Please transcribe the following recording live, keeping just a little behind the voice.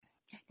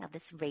Now,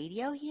 this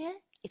radio here,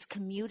 it's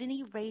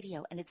community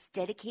radio, and it's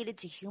dedicated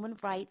to human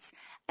rights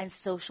and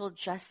social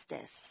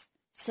justice.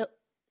 So,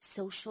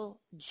 social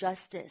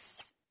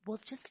justice. We'll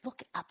just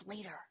look it up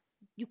later.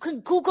 You can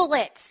Google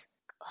it.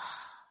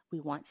 We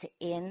want to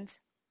end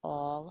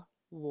all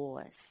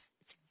wars.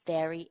 It's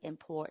very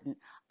important.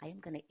 I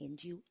am going to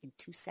end you in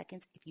 2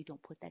 seconds if you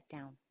don't put that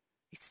down.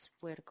 I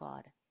swear to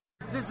God.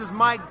 This is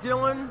Mike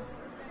Dillon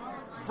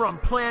from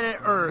Planet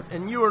Earth,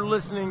 and you are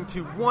listening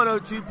to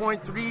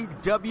 102.3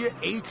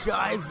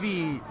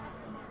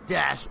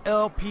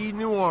 WHIV-LP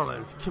New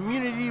Orleans,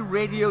 community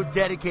radio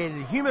dedicated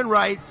to human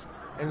rights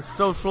and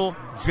social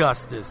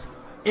justice.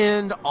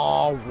 End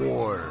all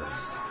wars.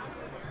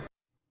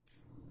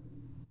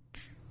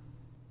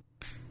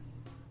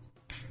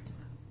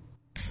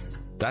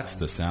 That's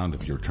the sound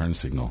of your turn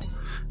signal.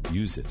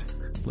 Use it.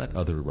 Let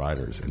other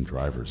riders and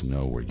drivers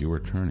know where you are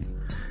turning.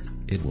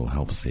 It will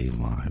help save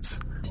lives.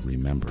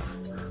 Remember,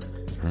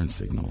 turn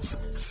signals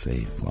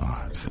save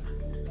lives.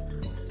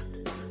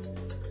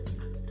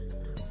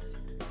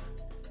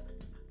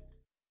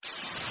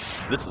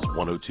 This is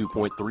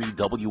 102.3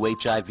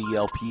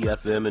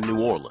 WHIV-LP-FM in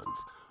New Orleans.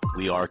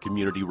 We are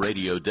community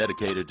radio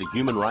dedicated to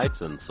human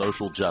rights and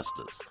social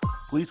justice.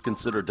 Please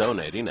consider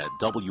donating at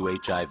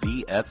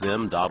WHIVFM.org.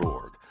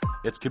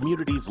 It's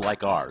communities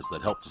like ours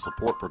that help to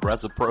support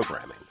progressive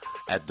programming.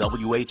 At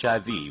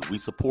WHIV, we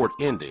support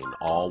ending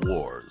all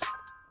wars.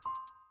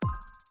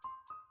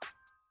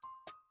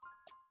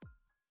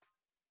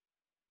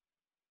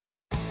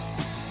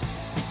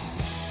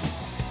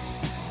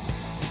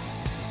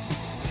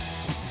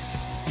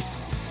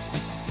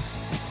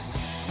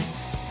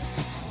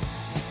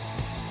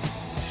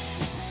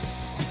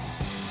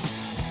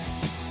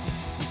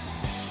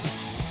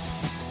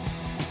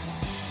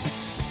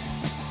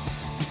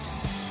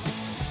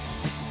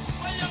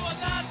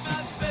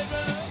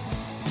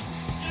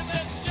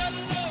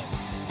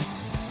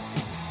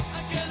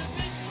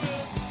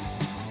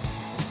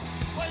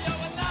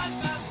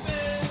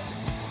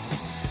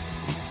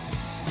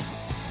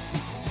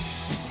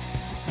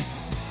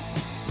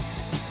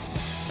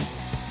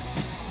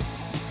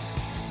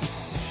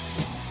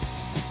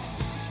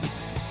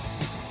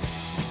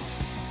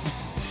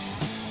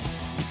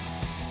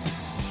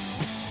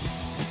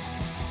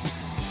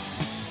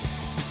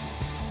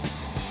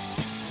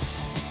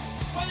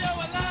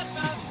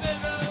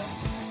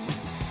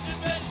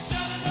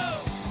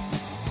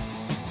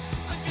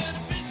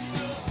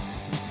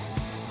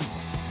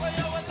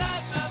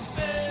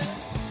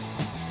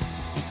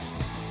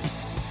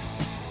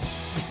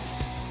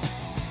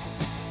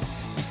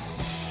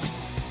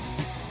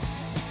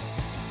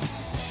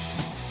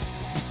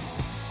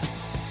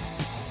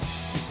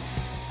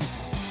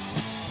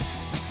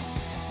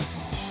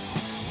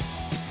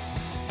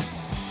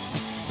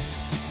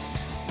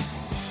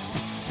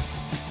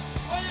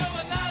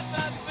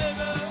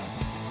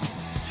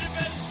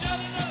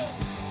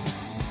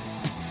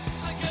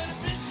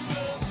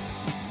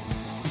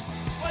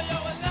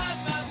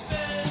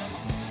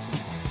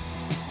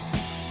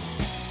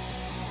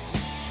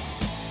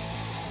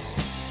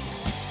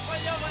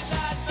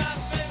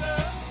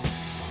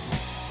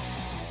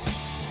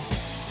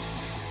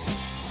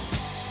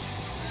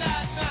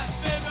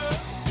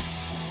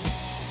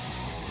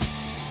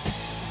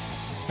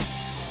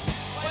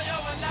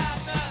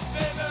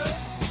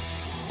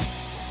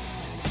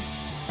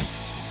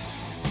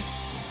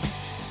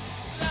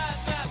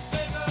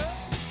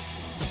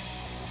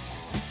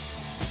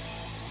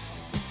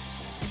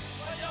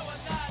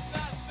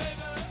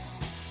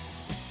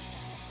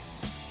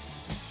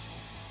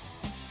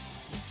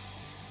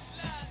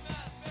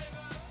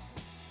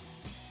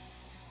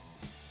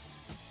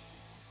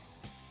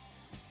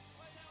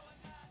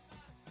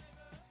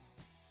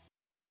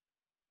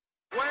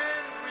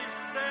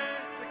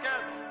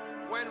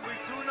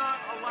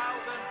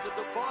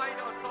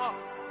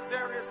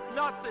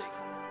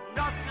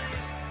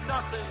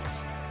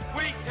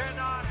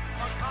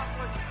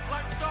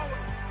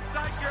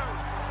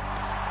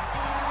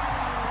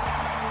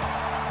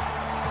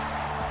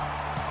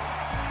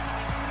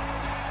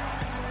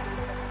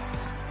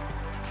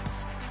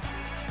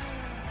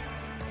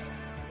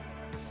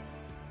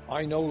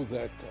 I know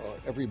that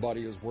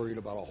everybody is worried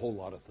about a whole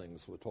lot of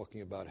things. We're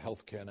talking about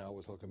healthcare now.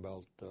 We're talking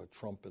about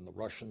Trump and the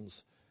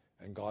Russians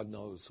and God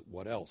knows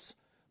what else.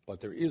 But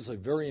there is a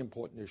very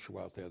important issue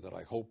out there that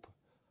I hope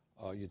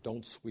you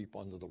don't sweep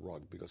under the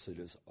rug, because it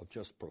is of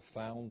just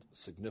profound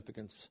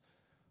significance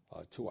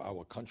to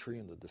our country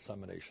and the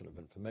dissemination of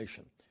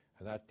information,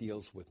 and that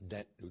deals with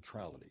net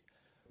neutrality.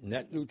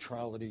 Net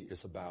neutrality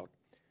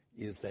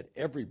is that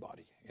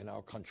everybody in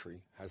our country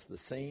has the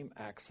same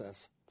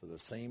access to the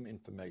same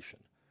information,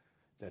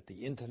 that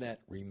the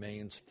Internet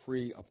remains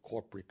free of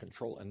corporate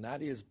control, and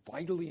that is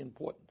vitally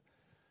important,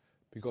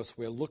 because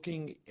we're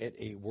looking at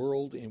a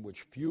world in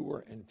which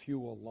fewer and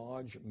fewer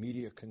large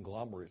media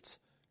conglomerates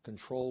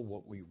control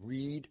what we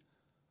read,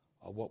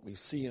 what we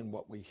see, and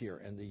what we hear.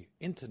 And the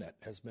Internet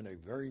has been a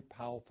very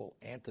powerful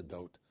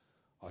antidote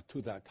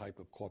to that type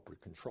of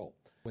corporate control.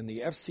 When the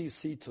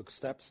FCC took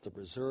steps to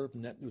preserve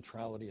net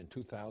neutrality in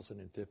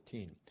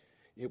 2015,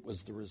 it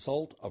was the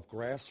result of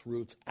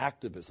grassroots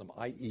activism,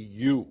 i.e.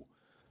 you,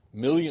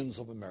 millions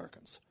of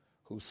Americans,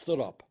 who stood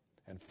up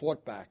and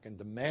fought back and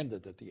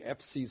demanded that the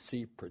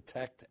FCC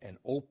protect an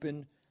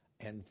open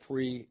and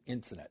free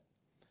Internet.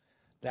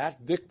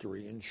 That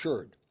victory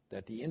ensured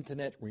that the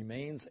Internet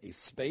remains a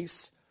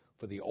space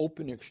for the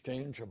open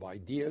exchange of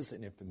ideas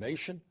and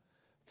information,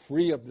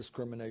 free of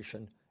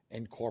discrimination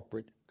and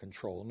corporate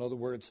control. In other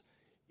words,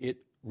 it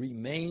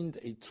remained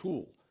a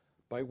tool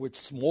by which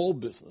small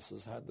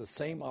businesses had the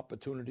same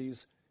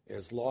opportunities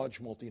as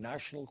large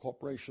multinational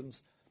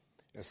corporations,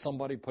 as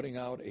somebody putting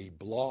out a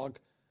blog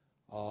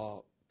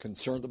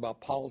concerned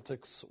about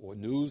politics or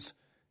news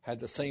had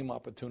the same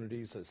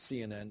opportunities as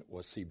CNN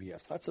or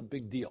CBS. That's a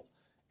big deal,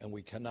 and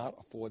we cannot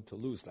afford to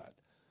lose that.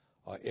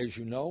 As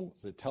you know,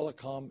 the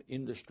telecom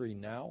industry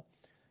now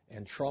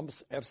and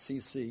Trump's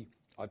FCC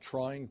are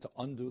trying to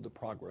undo the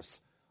progress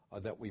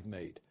that we've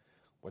made.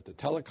 What the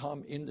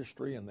telecom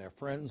industry and their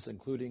friends,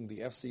 including the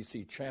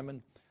FCC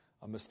chairman,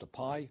 Mr.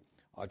 Pai,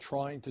 are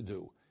trying to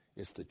do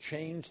is to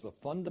change the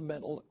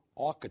fundamental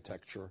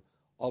architecture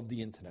of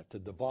the Internet, to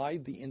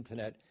divide the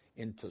Internet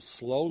into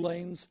slow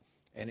lanes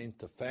and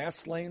into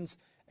fast lanes,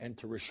 and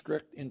to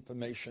restrict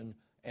information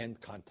and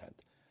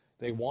content.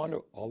 They want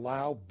to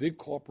allow big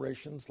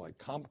corporations like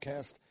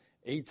Comcast,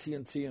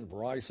 AT&T, and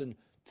Verizon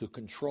to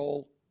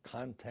control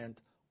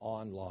content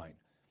online.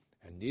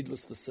 And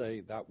needless to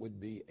say, that would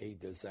be a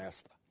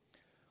disaster.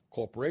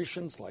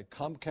 Corporations like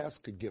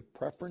Comcast could give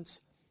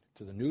preference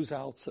to the news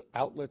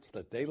outlets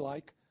that they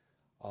like,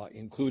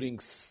 including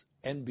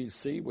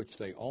NBC, which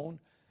they own,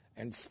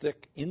 and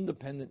stick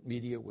independent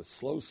media with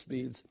slow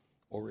speeds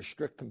or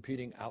restrict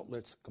competing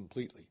outlets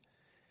completely.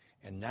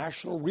 And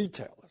national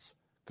retailers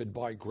could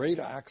buy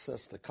greater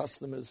access to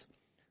customers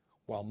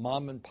while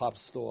mom and pop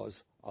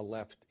stores are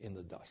left in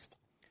the dust.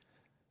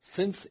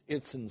 Since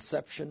its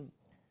inception,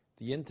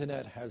 the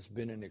Internet has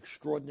been an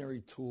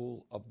extraordinary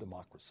tool of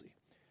democracy.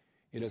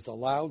 It has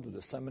allowed the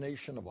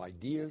dissemination of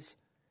ideas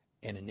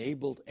and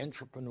enabled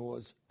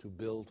entrepreneurs to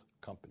build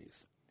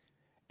companies.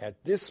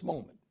 At this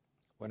moment,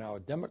 when our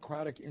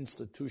democratic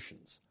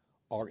institutions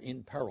are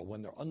in peril,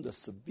 when they're under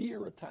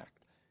severe attack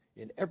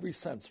in every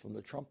sense from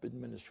the Trump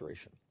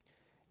administration,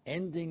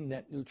 ending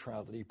net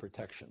neutrality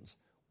protections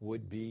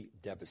would be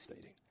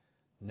devastating.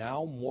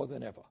 Now more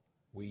than ever,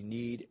 we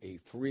need a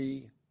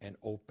free and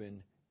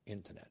open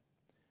Internet.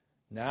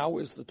 Now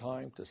is the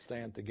time to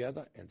stand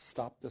together and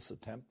stop this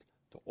attempt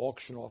to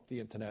auction off the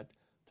Internet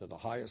to the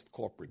highest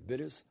corporate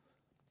bidders,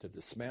 to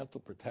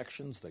dismantle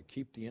protections that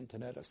keep the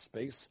Internet a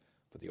space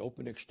for the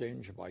open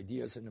exchange of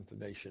ideas and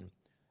information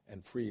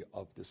and free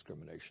of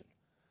discrimination.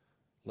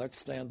 Let's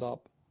stand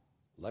up,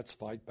 let's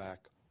fight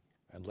back,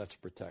 and let's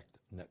protect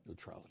net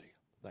neutrality.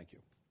 Thank you.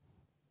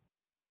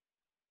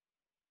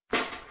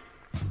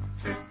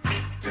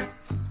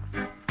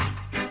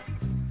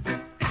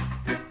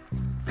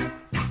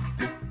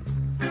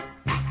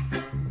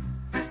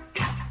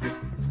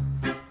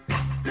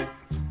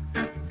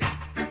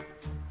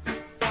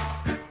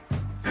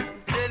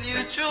 Tell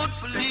you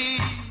truthfully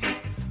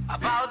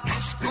about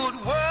this good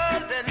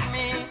world and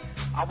me.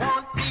 I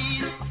want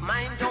peace of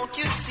mind, don't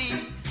you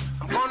see?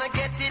 I'm gonna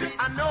get it,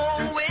 I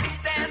know it's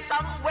there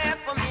somewhere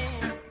for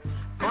me.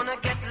 Gonna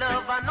get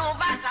love, I know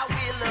that I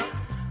will.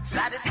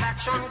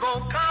 Satisfaction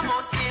gon' come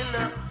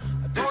until.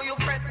 Don't you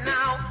fret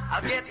now,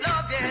 I'll get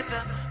love yet.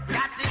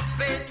 Got this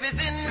faith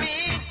within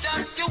me,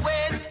 just you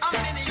wait a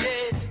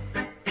minute.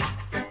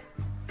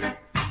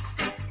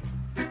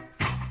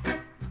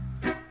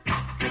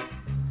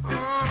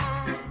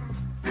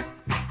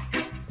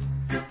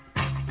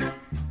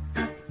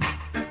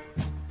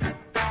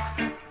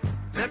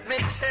 Let me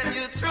tell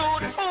you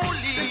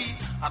truthfully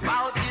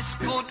about this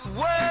good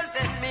world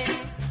and me.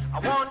 I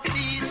want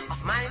peace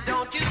of mind,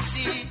 don't you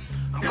see?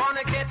 I'm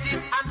gonna get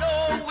it, I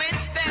know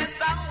it's there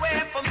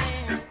somewhere for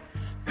me.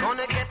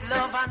 Gonna get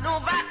love, I know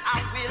that I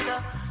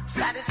will.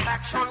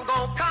 Satisfaction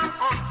gon' come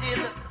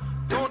until.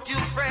 Don't you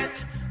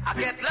fret, I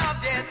get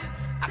love yet.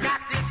 I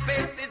got this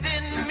faith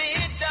within me,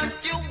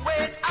 just you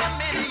wait a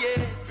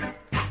minute.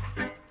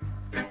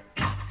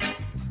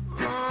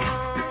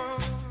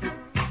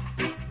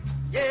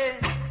 Yeah,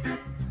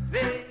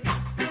 they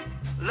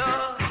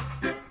love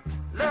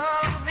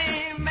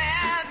me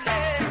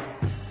madly.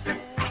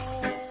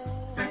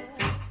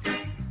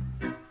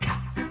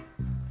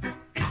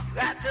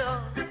 Gotta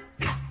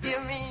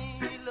give me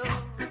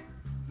love,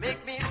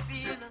 make me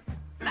feel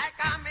like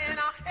I'm in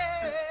a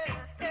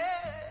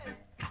hair.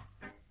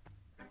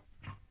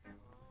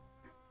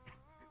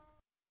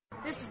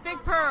 This is Big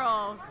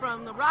Pearl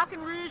from the Rock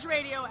and Rouge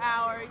Radio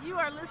Hour. You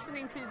are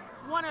listening to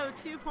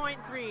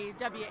 102.3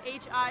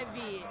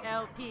 WHIV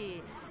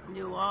LP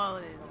New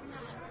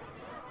Orleans.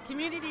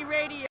 Community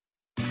Radio.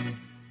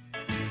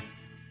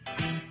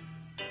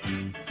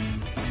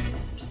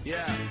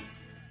 Yeah.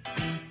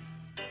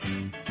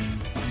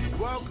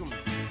 Welcome.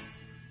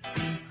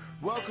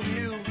 Welcome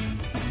you.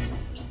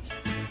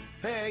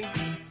 Hey.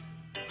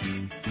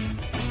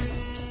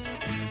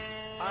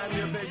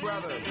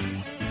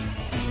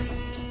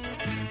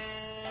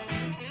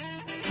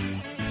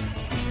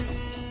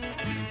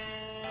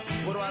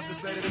 have to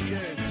say to the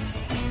kids?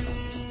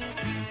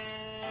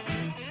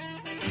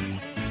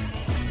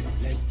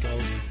 Let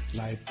go,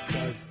 life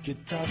does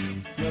get tough.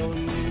 No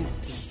need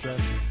to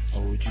stress,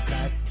 hold you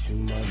back too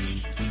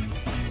much.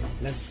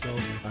 Let's go,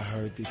 I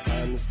heard they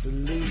found the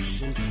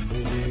solution.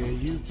 But where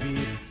you be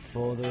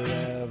for the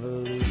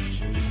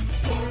revolution?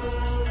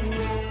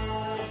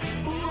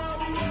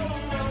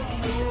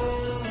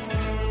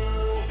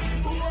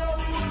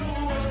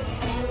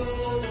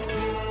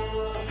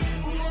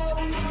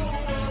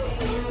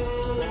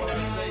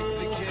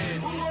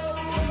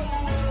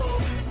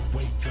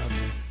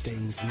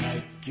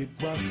 Might get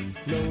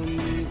rough, no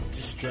need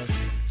to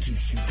stress,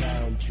 keeps you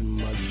down too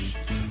much.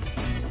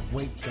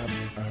 Wake up,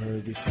 I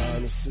heard they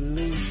found a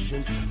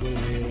solution. But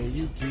where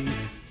you be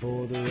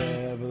for the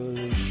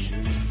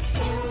revolution?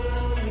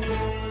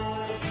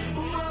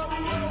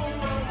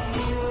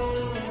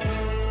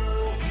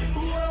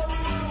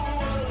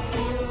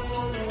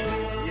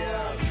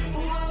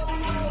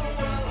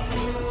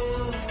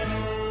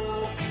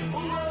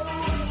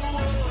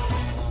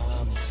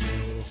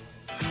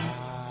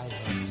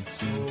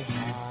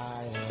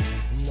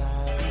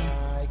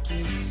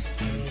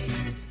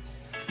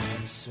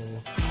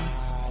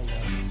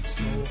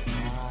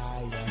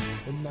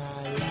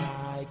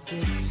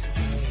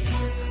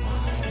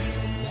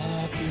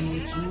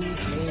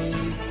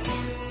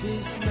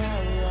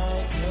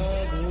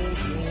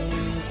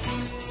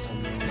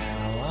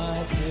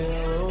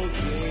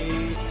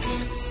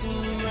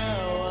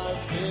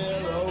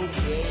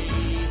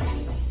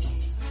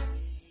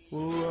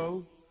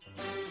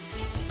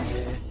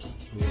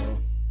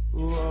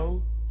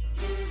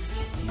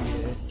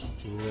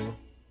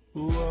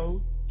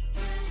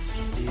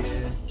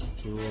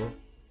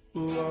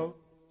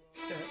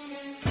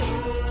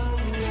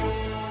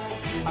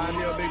 I'm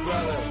your big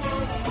brother.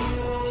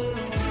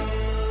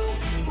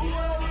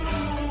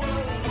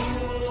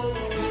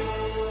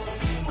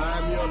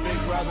 I'm your big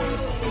brother.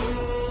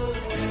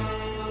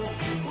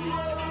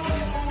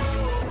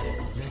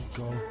 Let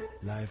go,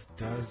 life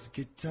does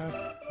get tough.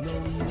 No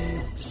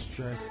need to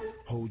stress,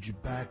 hold you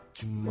back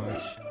too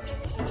much.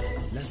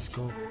 Let's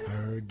go,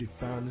 heard they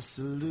found a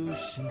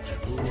solution.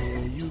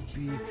 Where you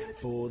be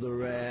for the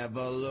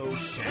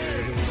revolution?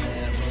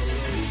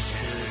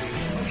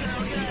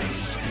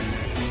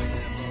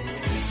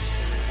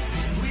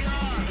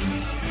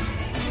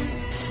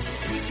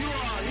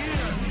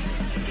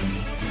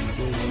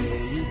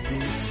 Where you be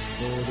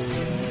for the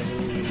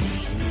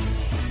revolution?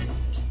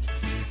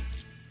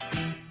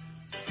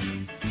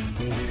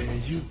 Where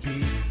you be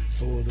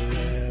for the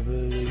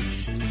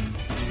revolution?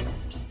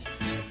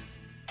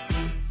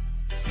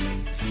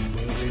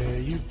 Where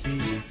you be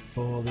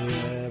for the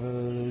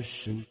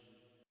revolution?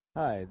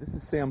 Hi, this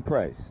is Sam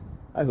Price.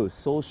 I host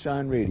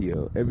Soulshine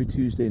Radio every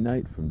Tuesday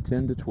night from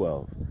 10 to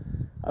 12.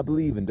 I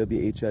believe in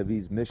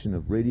WHIV's mission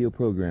of radio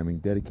programming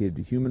dedicated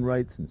to human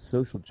rights and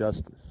social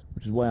justice,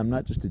 which is why I'm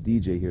not just a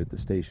DJ here at the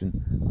station,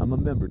 I'm a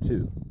member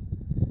too.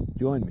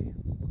 Join me.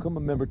 Become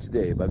a member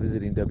today by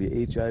visiting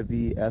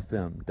WHIVFM.org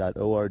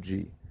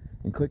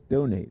and click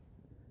Donate.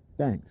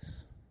 Thanks.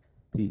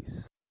 Peace.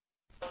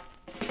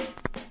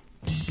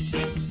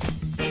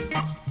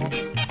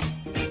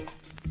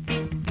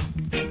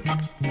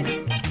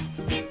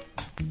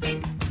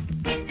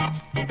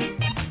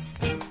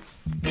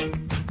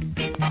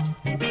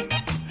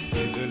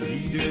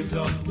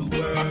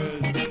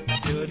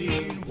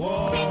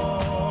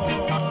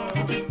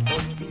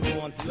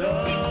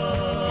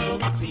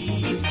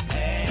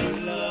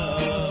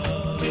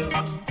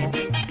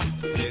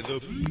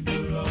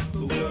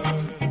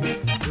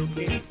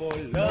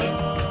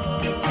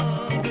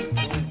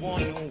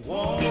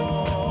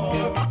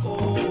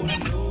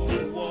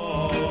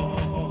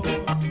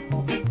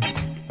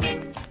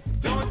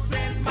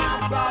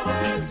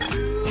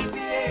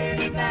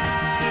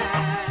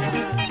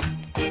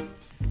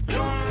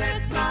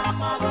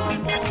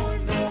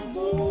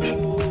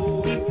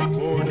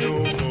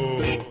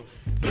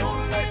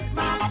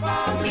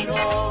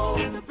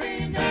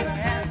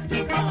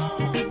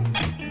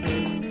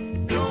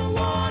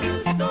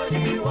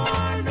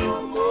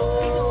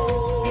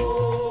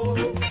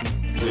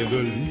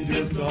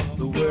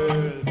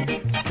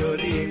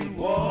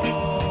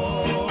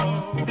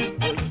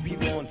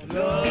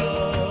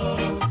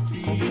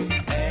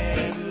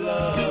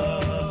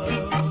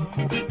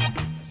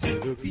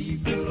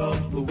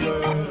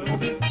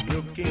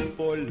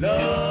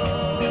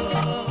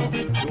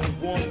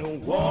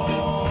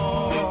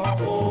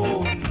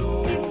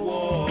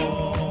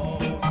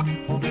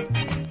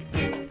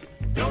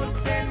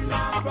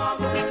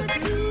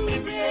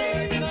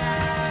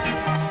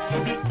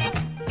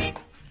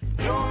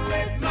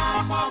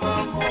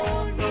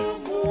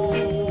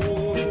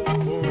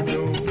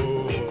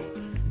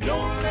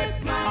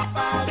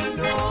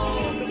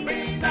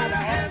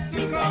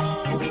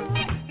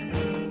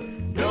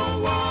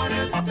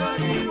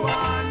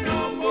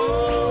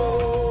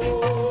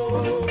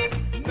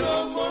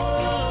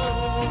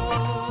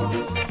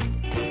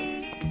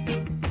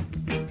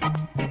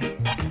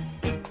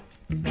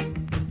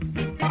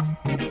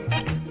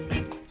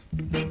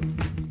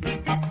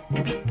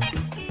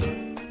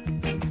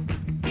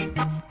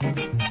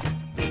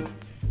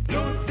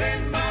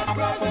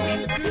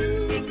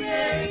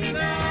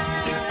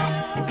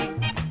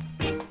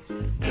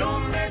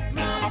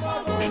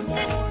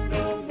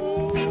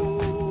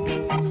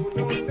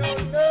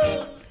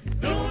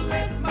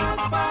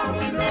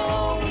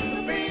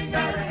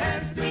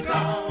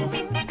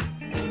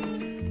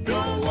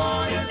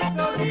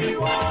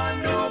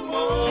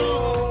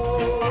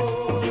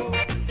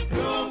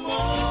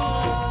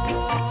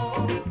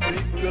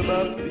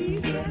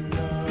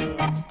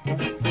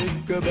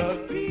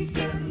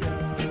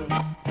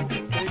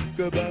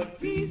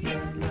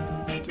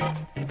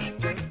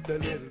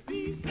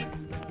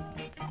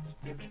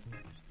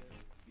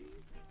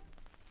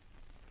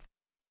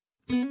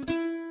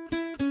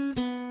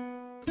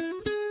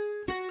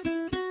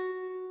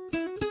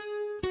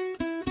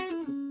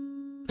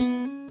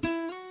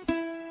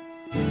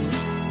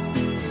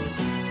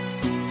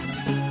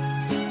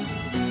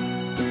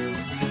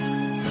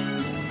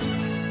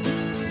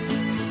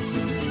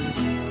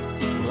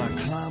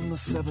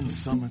 7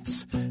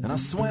 summits, and I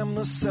swam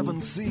the 7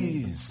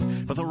 seas.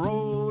 But the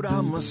road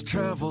I must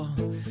travel,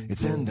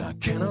 its end I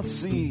cannot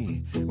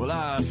see. Well,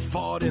 I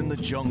fought in the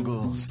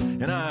jungles,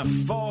 and I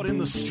fought in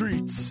the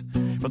streets.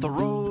 But the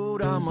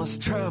road I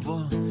must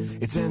travel,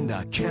 its end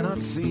I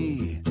cannot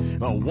see.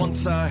 Well,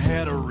 once I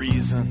had a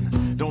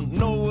reason, don't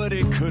know what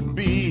it could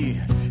be.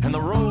 And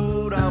the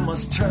road I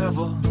must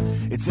travel,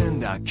 its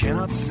end I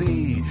cannot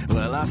see.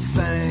 Well, I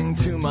sang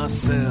to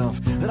myself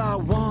that I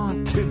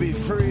want to be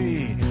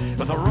free.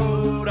 But the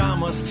road I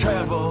must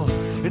travel,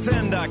 its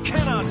end I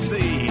cannot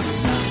see.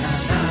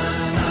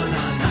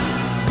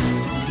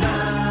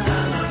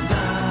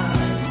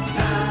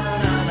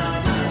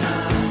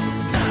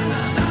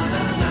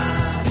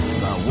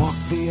 I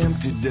walked the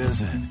empty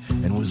desert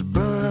and was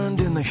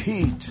burned in the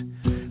heat.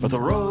 But the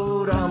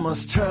road I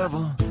must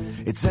travel,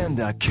 its end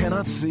I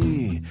cannot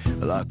see.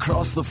 Well, I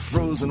crossed the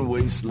frozen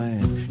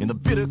wasteland, in the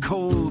bitter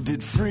cold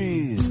did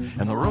freeze.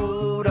 And the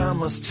road I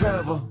must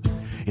travel,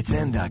 its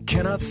end I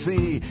cannot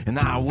see. And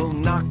I will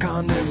knock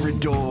on every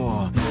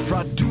door, for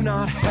I do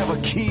not have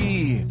a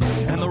key.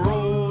 And the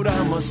road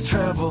I must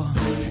travel,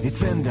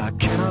 its end I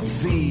cannot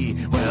see.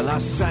 Well, I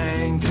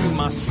sang to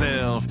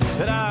myself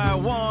that I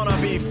wanna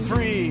be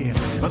free.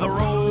 But the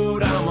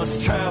road I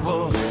must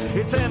travel,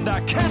 its end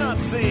I cannot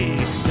see.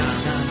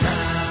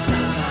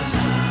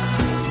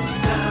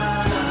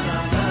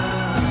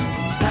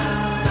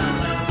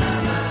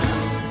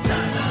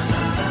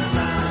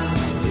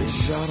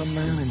 Shot a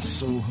man in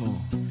Soho,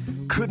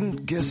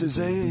 couldn't guess his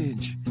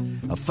age.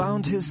 I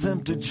found his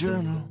empty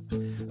journal,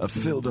 I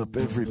filled up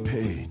every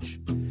page.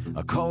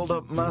 I called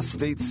up my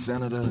state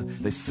senator,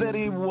 they said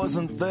he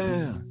wasn't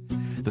there.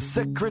 The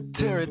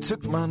secretary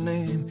took my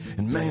name,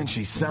 and man,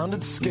 she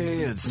sounded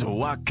scared.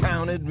 So I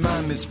counted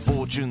my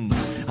misfortunes,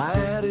 I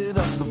added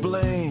up the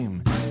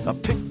blame. I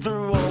picked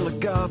through all the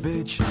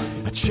garbage,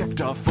 I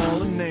checked off all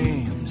the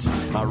names.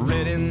 I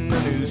read in the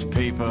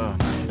newspaper,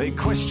 they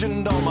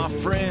questioned all my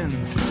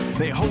friends.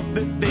 They hoped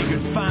that they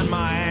could find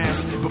my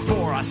ass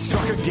before I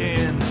struck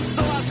again.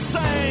 So I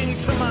sang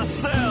to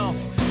myself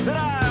that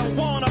I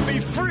wanna be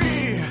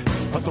free.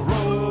 But the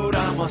road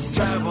I must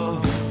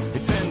travel,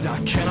 its end I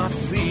cannot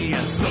see.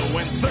 And so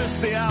when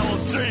thirsty I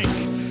will drink,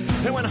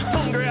 and when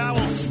hungry I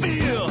will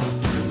steal.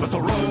 But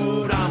the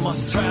road I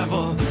must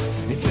travel,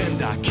 its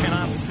end I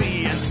cannot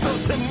see. And so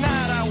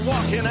tonight I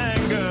walk in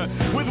anger,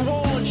 with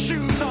worn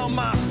shoes on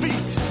my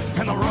feet.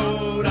 And the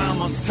road I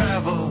must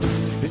travel,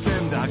 its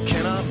end I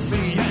cannot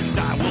see. And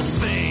I will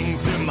sing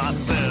to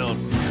myself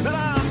that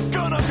I'm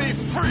gonna be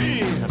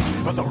free.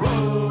 But the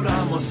road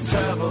I must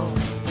travel,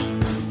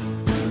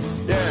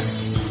 yeah,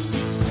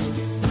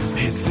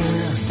 its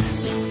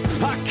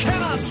end I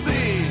cannot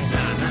see.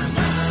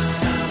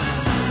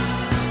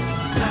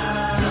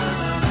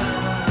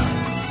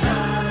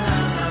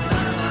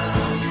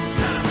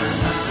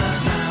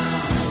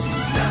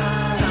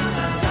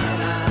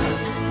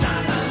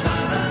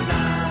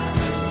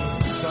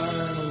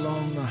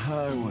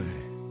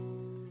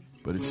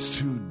 But it's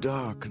too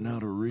dark now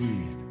to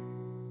read.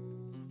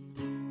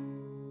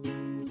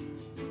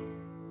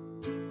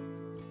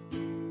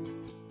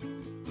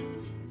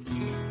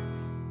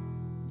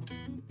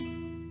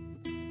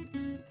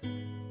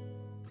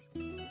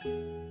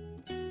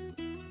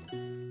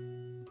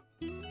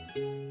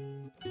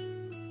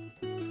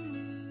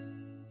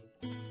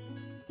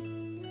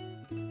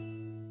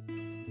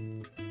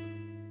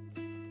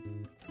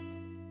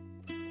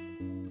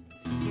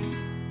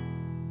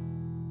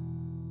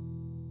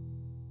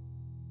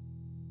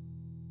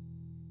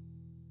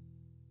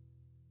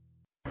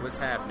 What's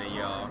happening,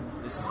 y'all?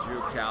 This is Drew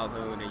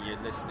Calhoun, and you're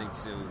listening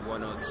to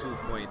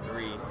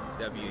 102.3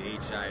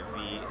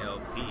 WHIV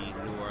LP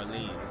New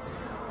Orleans,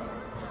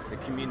 the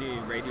community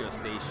radio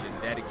station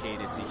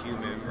dedicated to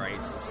human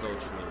rights and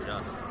social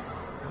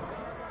justice.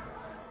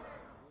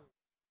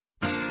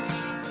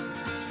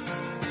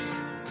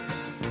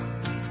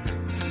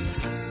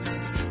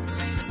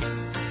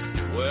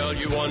 Well,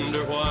 you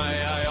wonder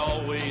why I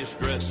always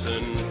dress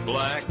in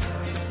black,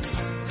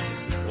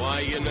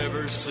 why you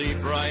never see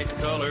bright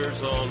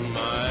colors on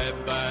my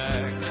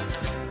back,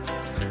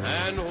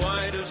 and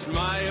why does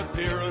my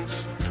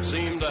appearance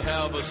seem to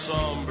have a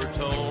somber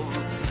tone?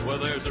 Well,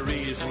 there's a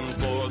reason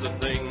for the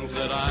things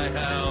that I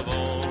have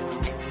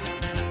on.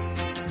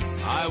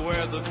 I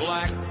wear the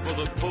black for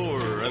the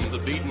poor and the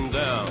beaten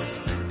down,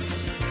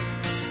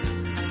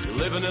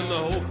 living in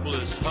the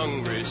hopeless,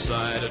 hungry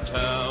side of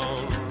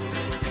town.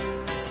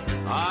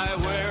 I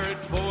wear it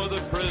for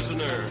the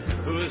prisoner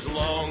who has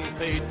long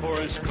paid for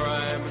his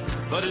crime,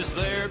 but is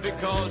there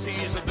because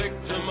he's a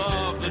victim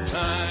of the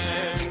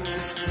time.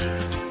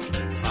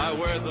 I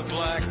wear the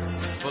black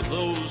for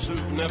those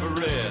who've never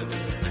read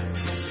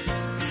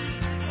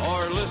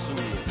or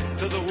listened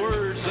to the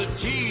words that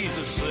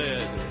Jesus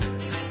said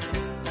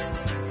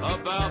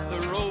about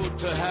the road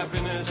to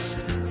happiness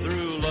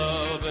through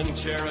love and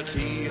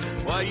charity.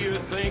 Why, you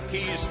think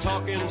he's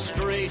talking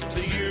straight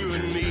to you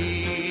and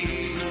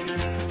me?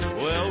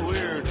 Well,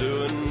 we're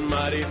doing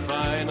mighty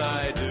fine,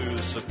 I do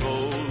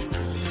suppose,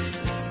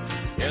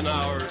 in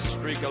our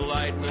streak of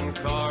lightning,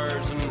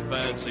 cars, and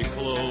fancy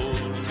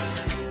clothes.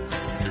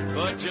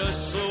 But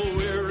just so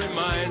we're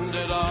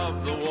reminded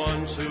of the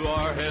ones who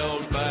are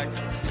held back,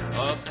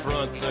 up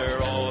front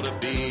there ought to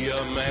be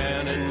a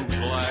man in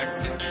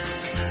black.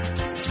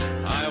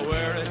 I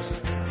wear it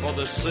for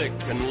the sick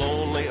and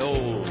lonely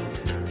old,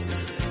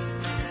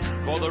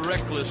 for the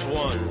reckless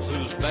ones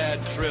whose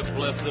bad trip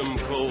left them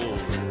cold.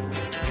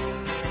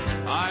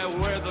 I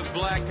wear the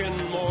black in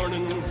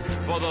mourning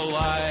for the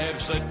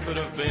lives that could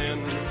have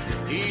been.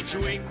 Each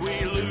week we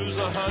lose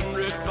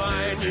 100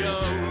 fine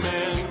young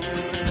men.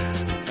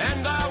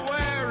 And I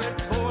wear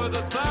it for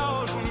the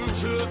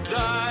thousands who have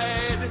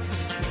died,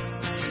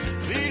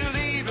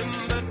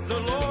 believing that the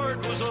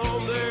Lord was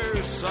on their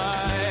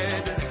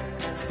side.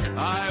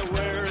 I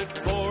wear it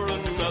for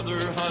another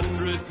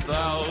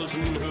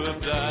 100,000 who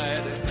have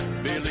died,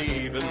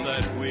 believing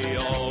that we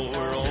all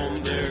were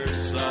on their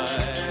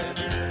side.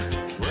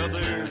 Well,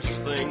 there's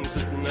things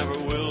that never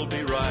will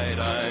be right,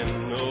 I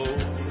know,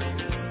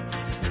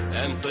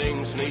 and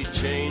things need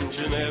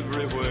changing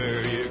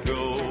everywhere you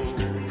go.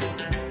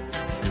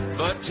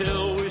 But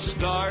till we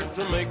start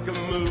to make a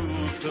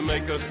move to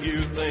make a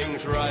few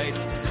things right,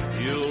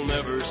 you'll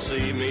never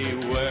see me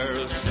wear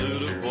a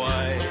suit of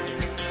white.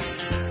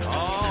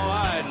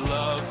 Oh, I'd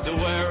love to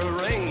wear a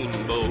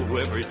rainbow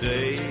every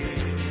day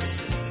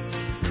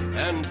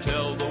and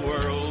tell the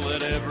world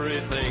that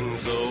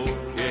everything's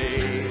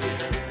okay.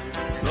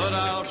 But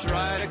I'll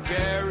try to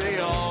carry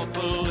off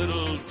a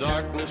little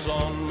darkness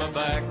on my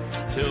back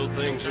till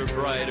things are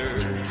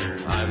brighter.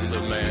 I'm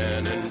the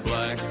man in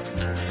black.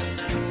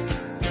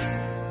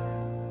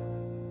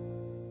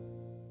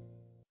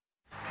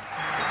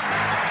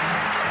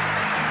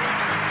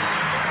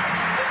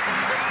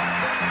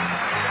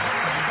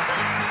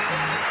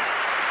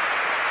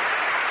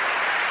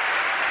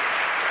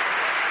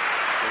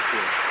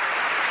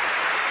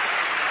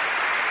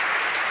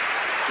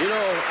 You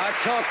know, I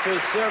talked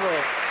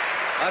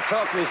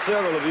with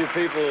several of you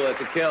people at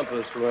the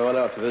campus when I went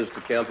out to visit the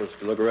campus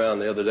to look around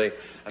the other day.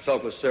 I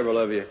talked with several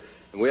of you,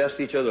 and we asked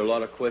each other a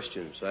lot of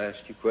questions. I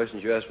asked you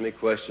questions, you asked me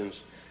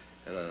questions,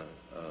 and an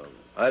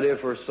idea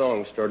for a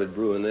song started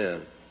brewing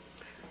then.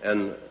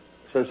 And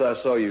since I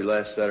saw you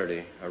last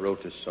Saturday, I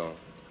wrote this song.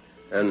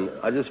 And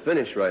I just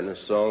finished writing this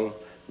song,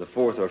 the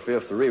fourth or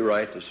fifth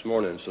rewrite this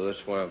morning, so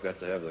that's why I've got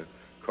to have the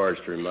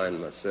cards to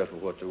remind myself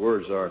of what the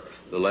words are,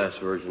 the last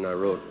version I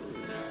wrote.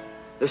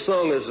 This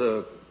song is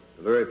a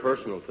very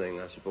personal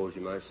thing, I suppose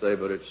you might say,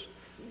 but it's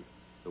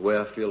the way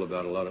I feel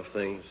about a lot of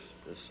things.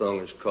 This song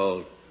is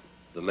called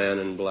The Man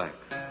in Black.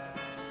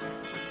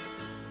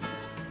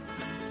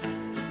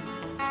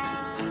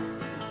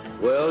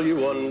 Well, you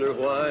wonder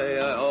why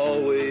I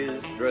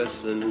always dress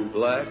in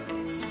black,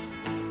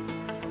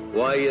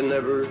 why you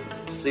never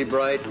see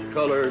bright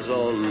colors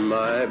on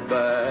my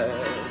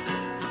back,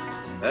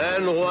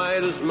 and why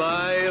does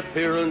my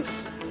appearance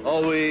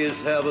always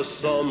have a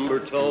somber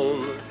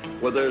tone?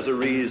 Well, there's a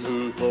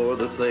reason for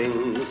the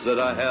things that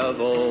I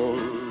have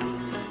on.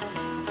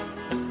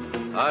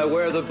 I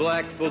wear the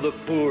black for the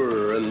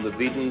poor and the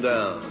beaten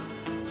down,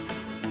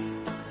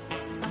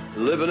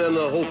 living in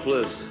the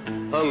hopeless,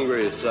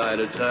 hungry side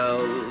of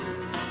town.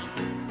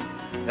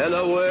 And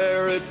I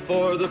wear it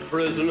for the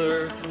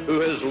prisoner who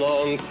has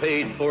long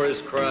paid for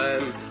his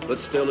crime, but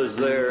still is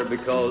there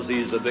because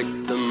he's a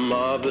victim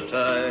of the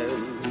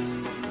time.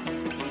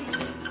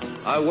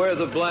 I wear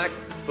the black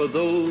for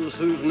those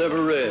who've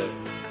never read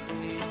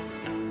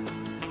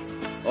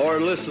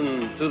or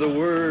listen to the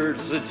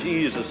words that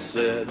Jesus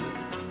said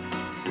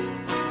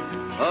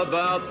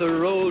about the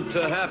road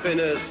to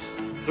happiness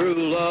through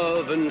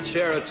love and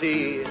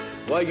charity.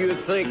 Why,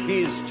 you'd think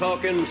he's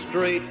talking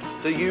straight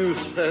to you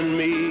and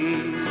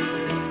me.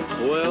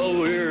 Well,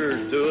 we're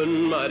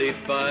doing mighty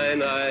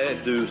fine, I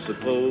do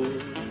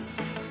suppose,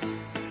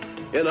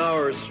 in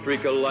our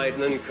streak of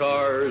lightning,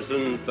 cars,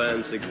 and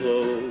fancy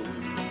clothes.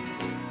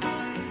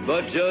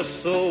 But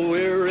just so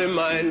we're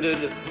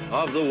reminded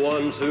of the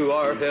ones who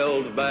are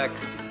held back,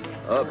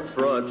 up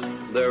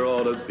front there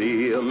ought to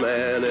be a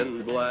man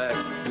in black.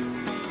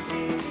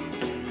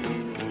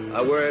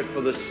 I wear it for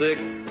the sick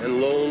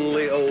and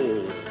lonely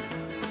old,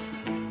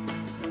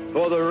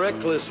 for the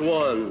reckless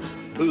ones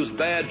whose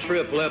bad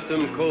trip left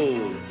them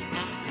cold.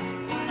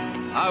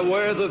 I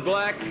wear the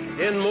black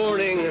in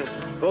mourning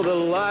for the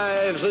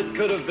lives that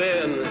could have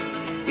been.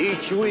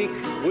 Each week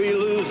we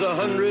lose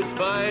 100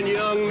 fine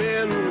young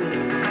men.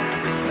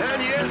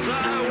 And yes,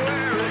 I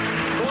wear it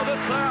for the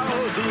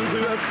thousands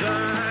who have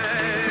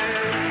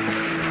died,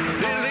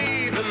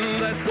 believing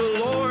that the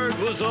Lord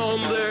was on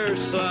their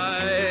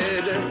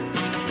side.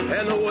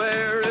 And I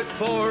wear it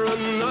for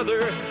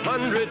another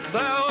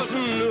 100,000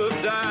 who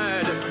have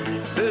died,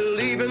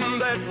 believing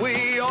that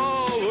we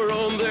all were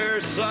on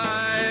their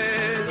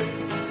side.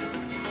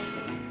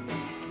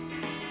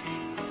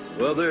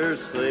 Well,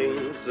 there's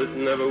things that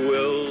never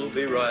will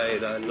be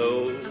right, I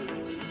know,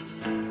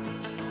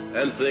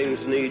 and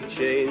things need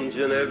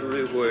changing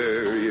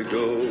everywhere you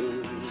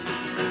go.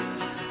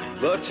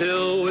 But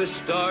till we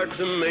start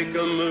to make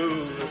a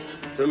move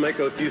to make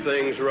a few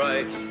things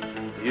right,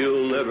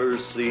 You'll never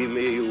see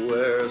me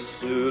wear a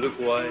suit of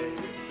white.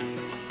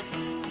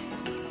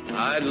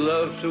 I'd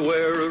love to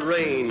wear a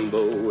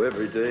rainbow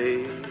every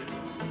day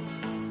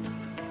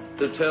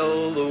to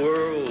tell the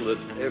world that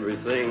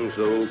everything's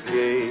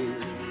okay.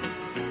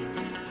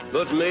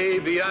 But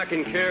maybe I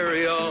can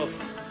carry off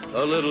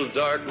a little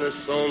darkness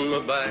on my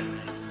back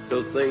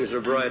till things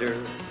are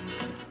brighter.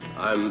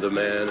 I'm the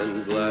man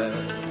in black.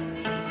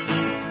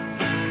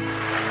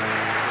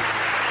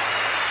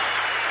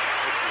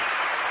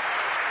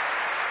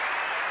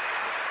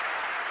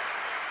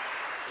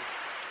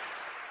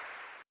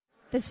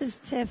 This is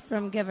Tiff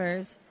from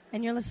Givers,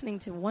 and you're listening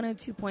to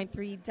 102.3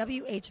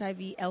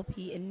 WHIV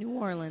LP in New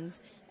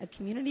Orleans, a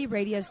community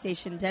radio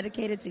station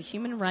dedicated to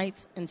human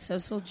rights and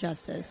social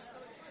justice.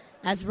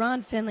 As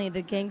Ron Finley,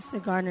 the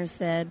Gangsta Gardener,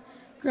 said,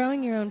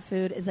 growing your own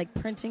food is like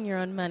printing your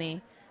own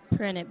money.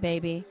 Print it,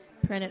 baby.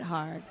 Print it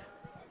hard.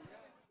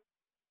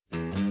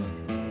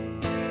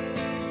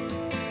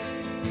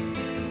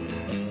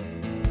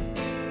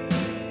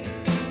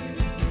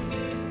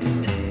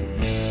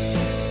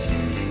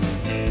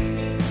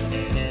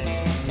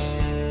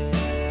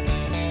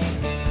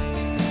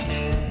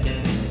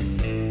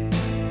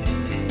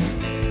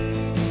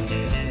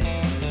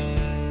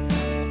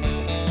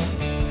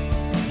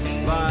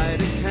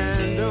 Light a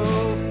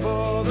candle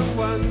for the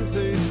ones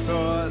who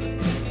thought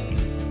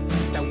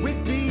that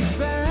we'd be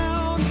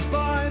bound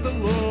by the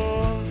law.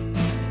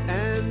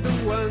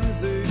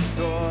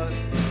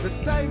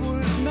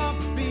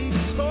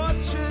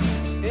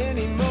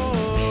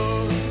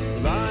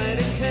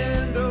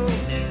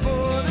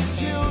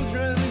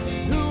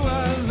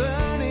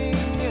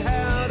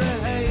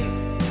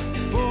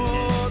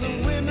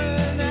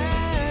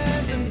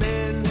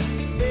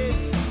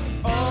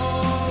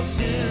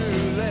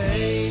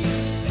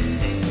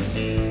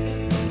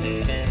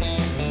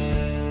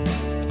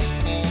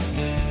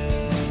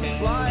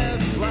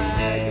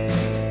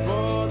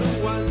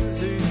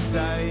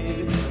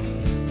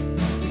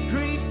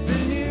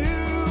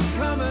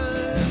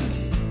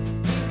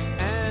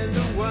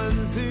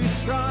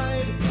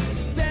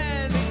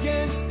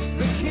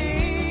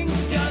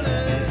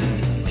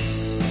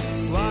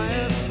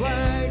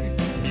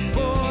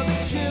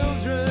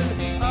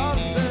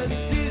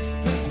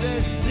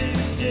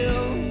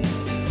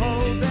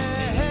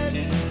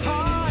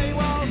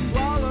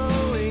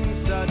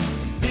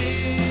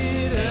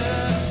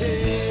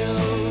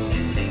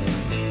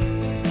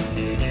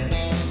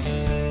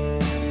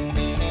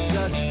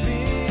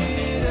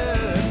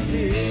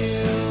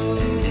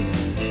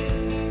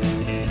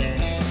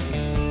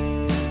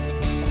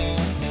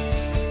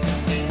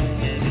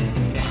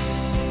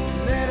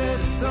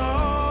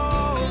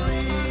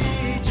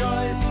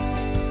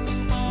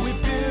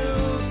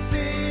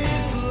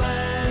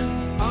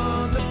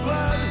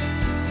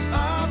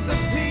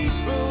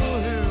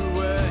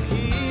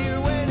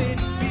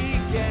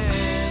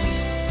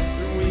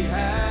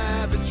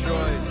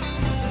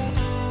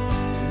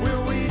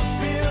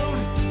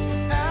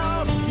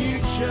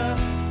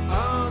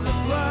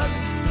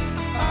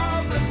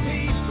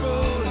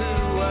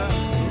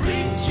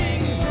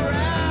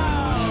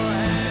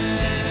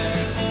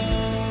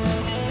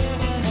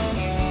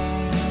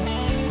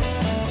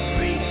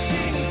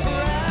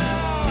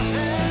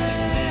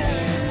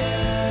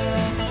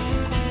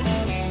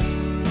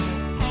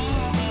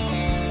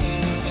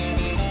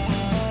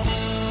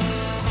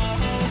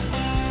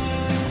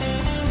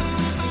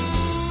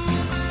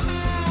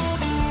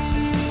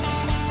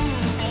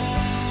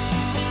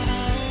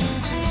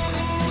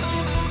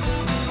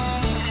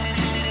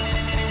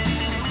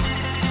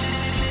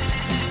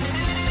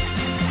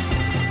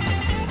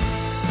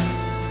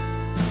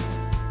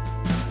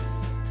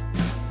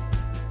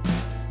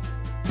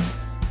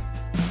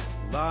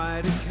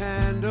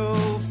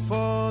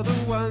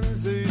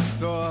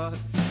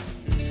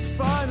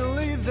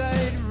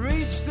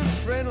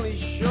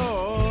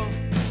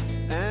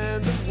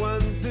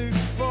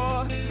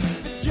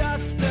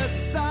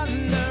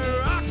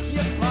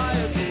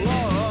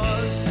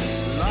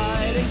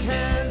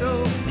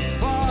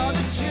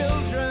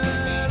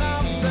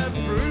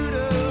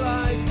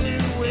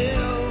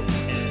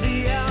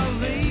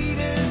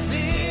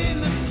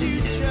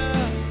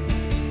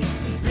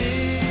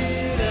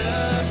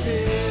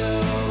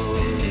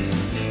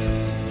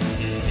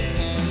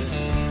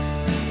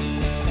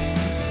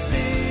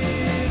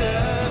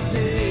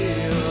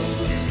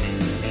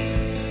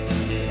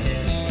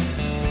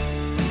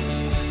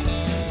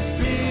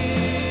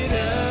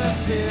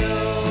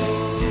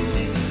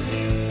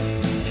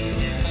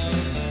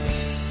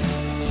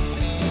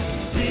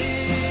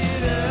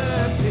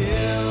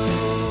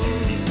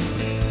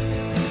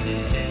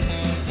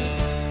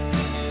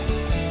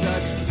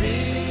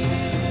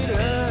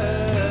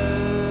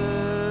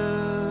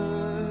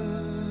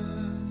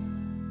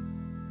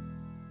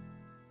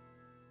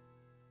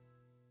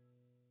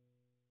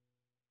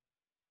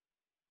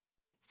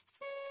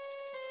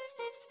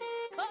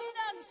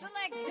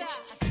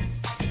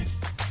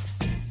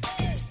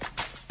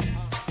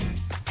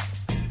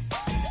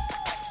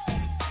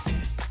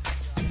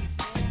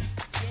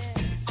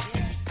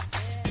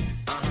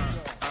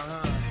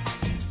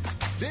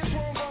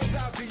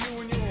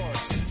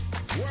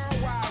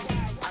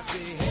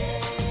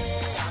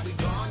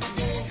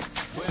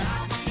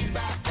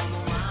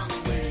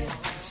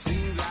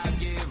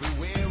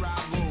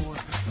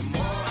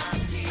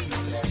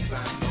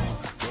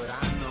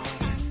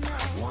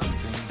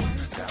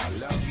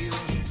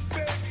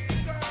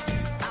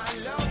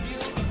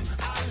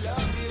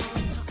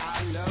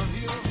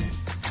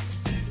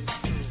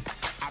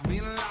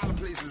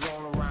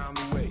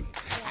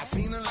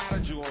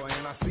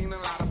 I've seen a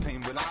lot of pain,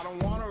 but I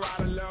don't wanna write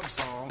a love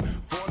song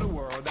for the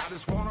world. I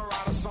just wanna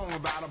write a song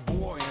about a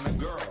boy and a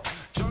girl.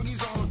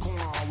 Junkies on the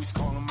corner always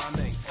calling my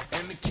name,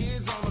 and the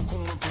kids on the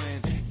corner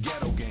playing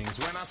ghetto games.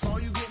 When I saw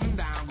you getting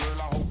down, girl,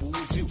 I hope it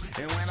was you.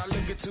 And when I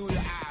look into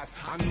your eyes,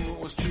 I knew it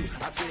was true.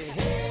 I said,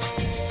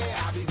 hey,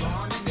 I'll be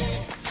gone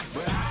today,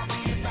 but I'll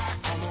be back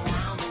from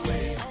around the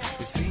way.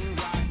 It seems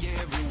like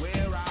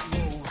everywhere I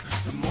go,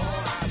 the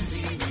more I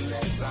see, the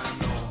less I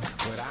know.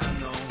 But I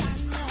know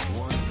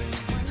one thing,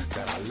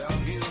 that I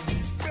love you.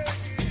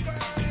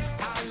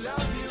 I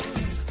love you,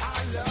 I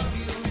love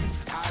you,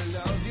 I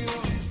love you.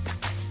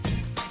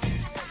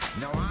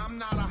 Now I'm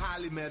not a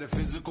highly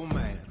metaphysical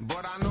man,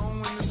 but I know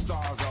when the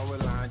stars are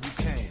aligned, you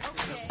can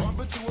bump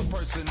into a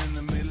person in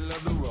the middle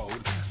of the road,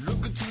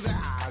 look into their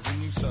eyes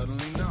and you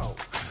suddenly know.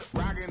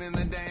 Rocking in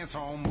the dance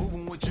hall,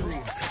 moving with you,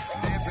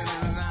 dancing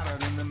in and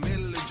out in the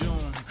middle of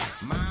June.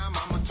 My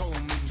mama told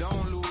me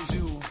don't lose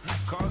you,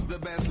 cause the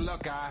best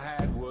luck I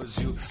had was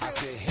you. I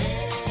said,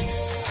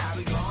 hey, I'll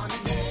be gone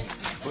today,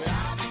 but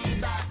I'll be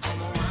back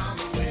from around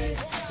the way.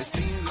 It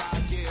seems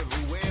like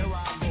everywhere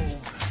I go,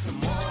 the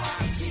more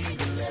I see,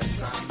 the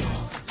less I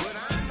know. But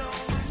I know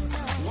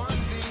one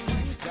thing,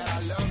 that I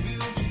love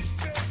you.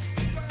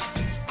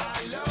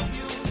 I love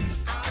you,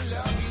 I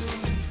love you,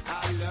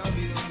 I love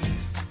you.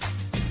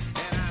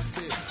 And I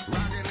said,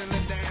 rocking in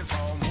the dance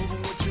hall,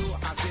 moving with you.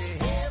 I said,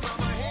 hey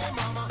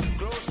mama,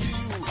 close to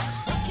you.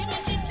 Rocking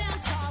in the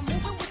dance hall,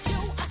 moving with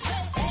you. I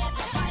said, hey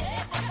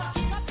mama,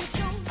 keep up with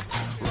you.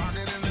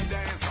 Rocking in the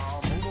dance hall,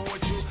 moving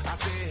with you. I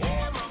said,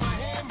 hey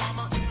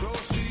mama,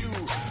 close to you.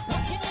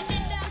 Rocking in the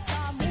dance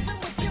hall, moving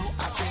with you.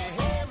 I said,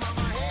 hey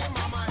mama, hey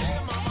mama, hey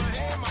mama,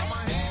 hey mama,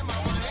 hey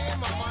mama, hey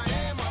mama,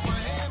 hey mama,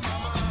 hey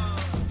mama.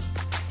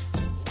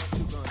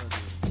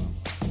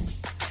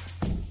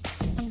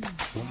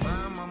 Well,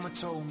 my mama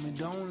told me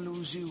don't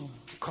lose you,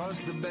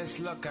 cause the best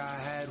luck I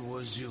had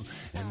was you.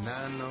 And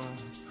I know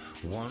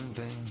one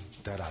thing,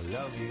 that I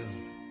love you.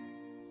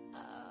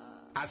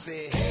 I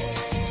said,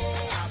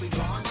 hey, I'll be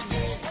gone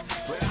today,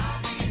 but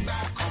I'll be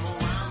back, come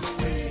around the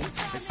way.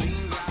 It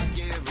seems like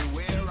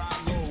everywhere I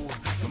go,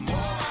 the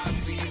more I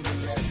see, the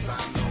less I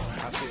know.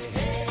 I said,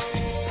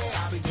 hey,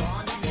 I'll be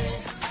gone today,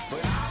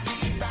 but I'll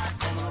be back,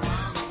 come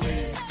around the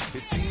way.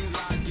 It seems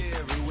like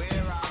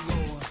everywhere I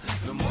go,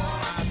 the more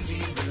I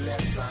see, the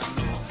less I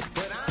know.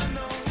 But I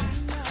know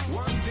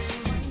one thing,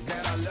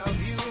 that I love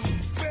you.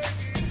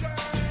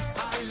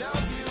 I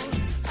love you,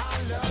 I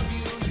love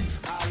you,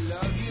 I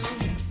love you.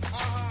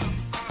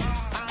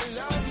 I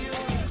love you,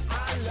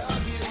 I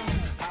love you,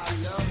 I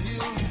love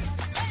you.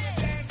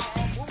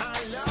 I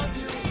love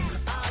you,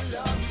 I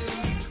love you,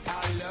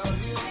 I love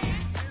you.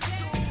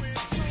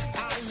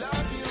 I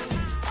love you,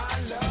 I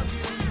love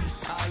you,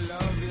 I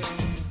love you.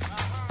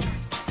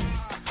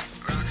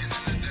 Rocking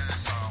in the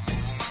dance hall,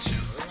 moving with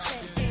you.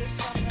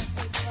 Rocking in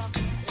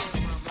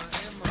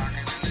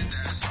the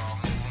dance hall,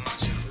 moving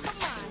with you.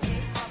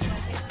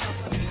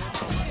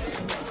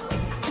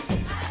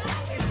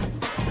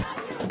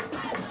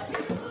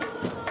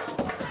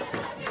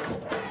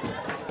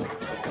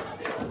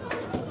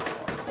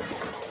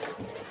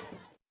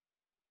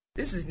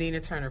 This is Nina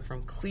Turner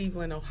from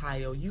Cleveland,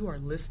 Ohio. You are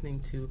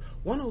listening to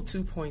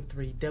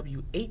 102.3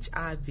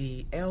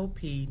 WHIV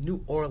LP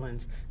New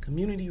Orleans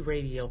Community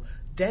Radio,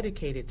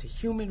 dedicated to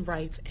human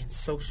rights and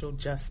social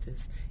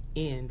justice.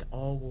 End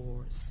all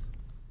wars.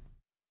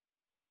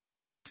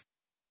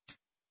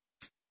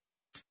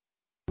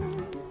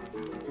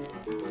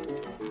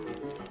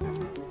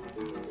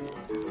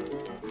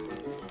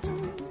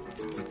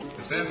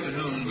 This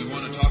afternoon, we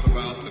want to talk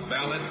about the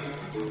ballot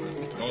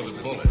or the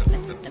bullet.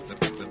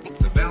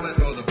 The ballot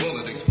or the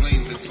bullet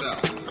explains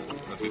itself.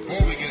 But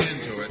before we get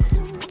into it,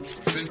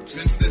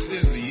 since this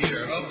is the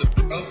year of the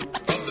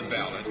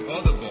ballot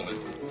or the bullet,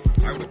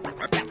 I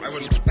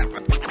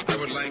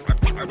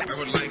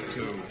would like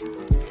to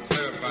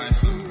clarify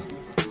some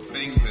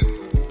things that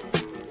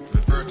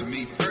refer to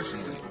me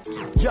personally.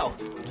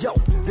 Yo,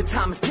 the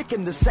time is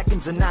ticking, the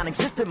seconds are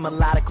non-existent.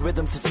 Melodic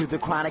rhythms to soothe the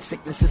chronic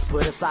sicknesses.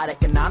 Put aside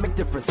economic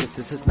differences.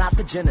 This is not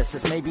the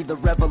genesis, maybe the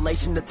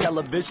revelation. The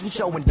television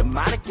showing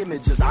demonic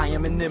images. I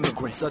am an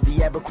immigrant, so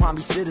the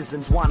Abercrombie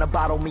citizens wanna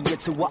bottle me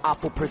into an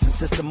awful prison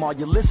system. All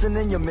you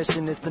listening, your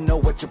mission is to know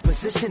what your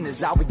position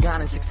is. I'll be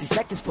gone in 60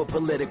 seconds for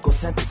political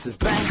sentences.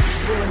 Bang,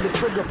 pulling the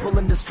trigger,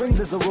 pulling the strings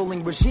is a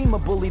ruling regime. A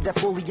bully that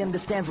fully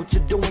understands what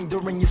you're doing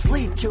during your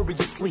sleep.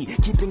 Curiously,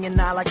 keeping an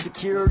eye like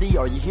security.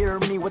 Are you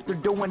hearing me? What they're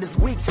doing is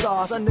weak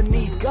sauce.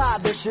 Underneath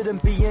God, there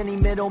shouldn't be any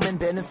middlemen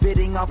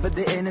benefiting off of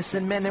the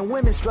innocent men and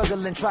women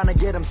struggling, trying to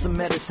get them some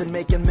medicine,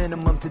 making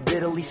minimum to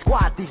diddly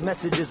squat. These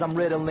messages I'm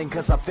riddling,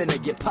 cause I finna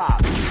get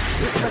popped.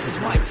 This message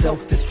might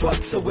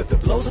self-destruct, so if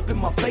it blows up in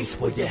my face,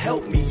 will you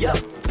help me up?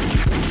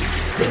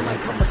 They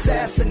might come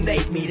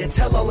assassinate me, then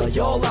tell all of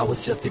y'all I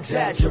was just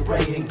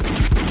exaggerating.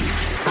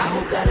 I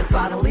hope that it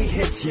finally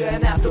hits you,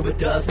 and after it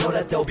does, know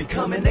that they'll be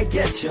coming to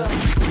get you.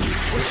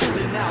 We're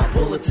shooting out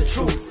bullets of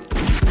truth.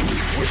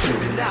 We're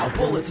shooting out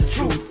bullets of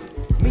truth.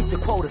 Meet the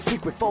quota,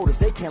 secret folders,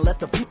 they can't let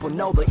the people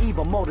know the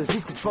evil motives.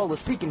 These controllers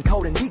speaking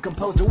code and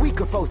decompose the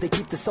weaker foes. They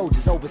keep the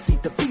soldiers overseas,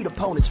 defeat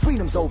opponents.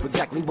 Freedom's over,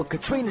 exactly what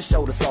Katrina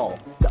showed us all.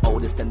 The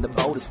oldest and the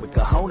boldest with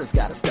cojones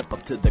gotta step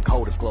up to the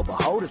coldest. Global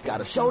holders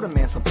gotta show the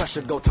man some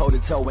pressure. Go toe to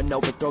toe and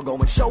overthrow, go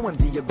and show him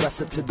the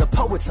aggressor. To the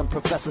poets and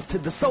professors, to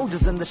the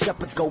soldiers and the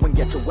shepherds, go and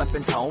get your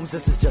weapons homes.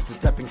 This is just a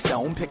stepping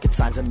stone. Picket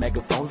signs and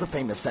megaphones, a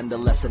famous and a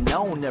lesser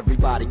known.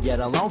 Everybody get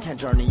along, can't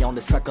journey on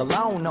this trek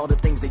alone. All the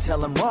things they tell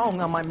them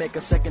wrong, I might make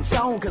a second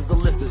song, cause the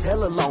list is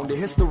hella long. The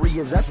history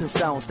is etched in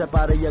stone. Step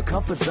out of your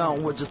comfort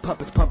zone. We're just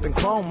puppets pumping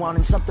chrome,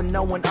 wanting something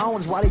no one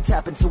owns. Why they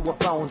tap into our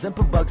phones and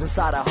put bugs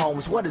inside our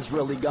homes? What is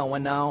really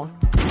going on?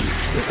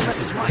 This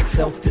message might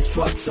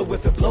self-destruct, so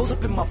if it blows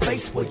up in my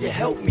face, will you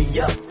help me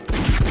up?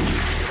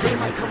 They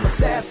might come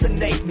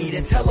assassinate me,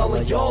 then tell all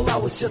of y'all I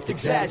was just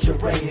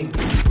exaggerating.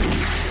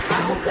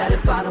 I hope that it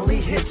finally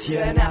hits you,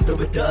 and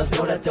after it does,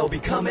 know that they'll be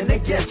coming to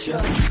get you.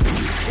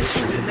 We're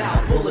shooting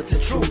now, bullets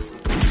of truth.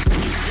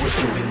 We're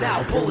shooting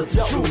now, bullets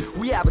of truth.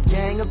 We have a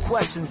gang of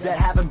questions that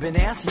haven't been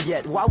answered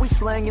yet. Why we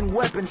slanging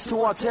weapons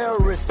to our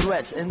terrorist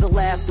threats? In the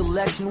last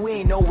election, we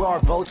ain't know where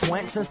our votes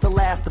went. Since the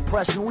last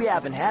depression, we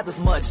haven't had this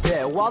much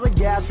debt. While the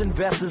gas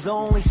investors are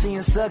only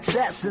seeing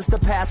success since the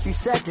past few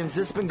seconds,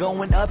 it's been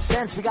going up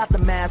since. We got the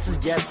masses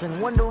guessing,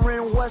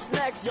 wondering what's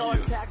next. Y'all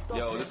taxed.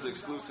 Yo, this is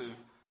exclusive.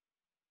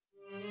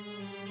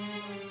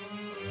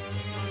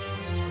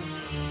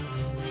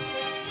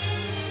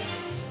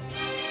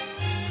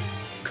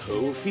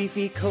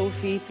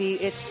 Kofifi,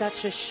 it's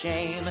such a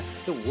shame.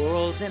 The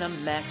world's in a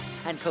mess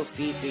and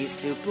Kofifi's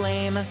to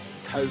blame.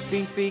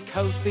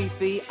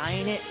 Kofifi,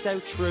 ain't it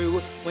so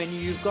true? When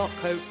you've got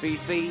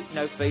Kofifi,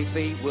 no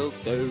Fifi will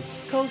do.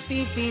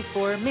 Kofifi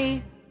for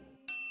me,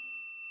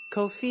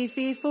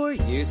 Kofifi for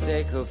you.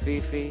 Say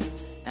Kofifi,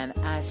 and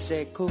I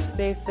say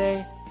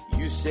Kofifi.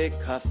 You say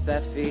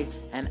Kafefi,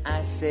 and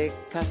I say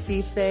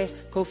Kafife.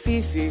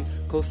 Kofifi,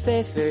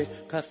 Kofefe,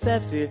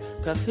 Kafefi,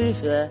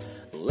 Kafife.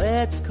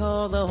 Let's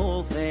call the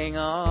whole thing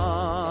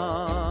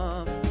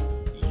off.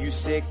 You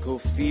say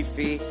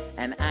Kofifi,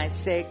 and I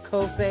say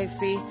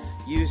Kofefi.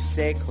 You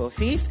say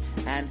Kofif,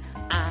 and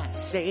I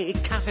say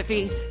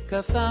Kafefi.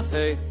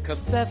 Kafafe,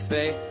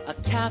 Kafefe, a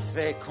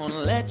cafe con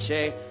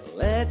leche.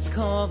 Let's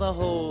call the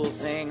whole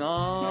thing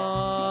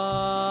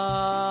off.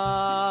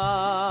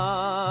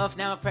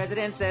 Now a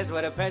president says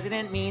what a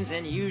president means,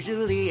 and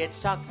usually it's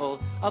chock full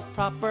of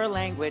proper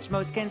language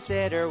most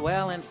consider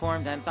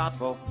well-informed and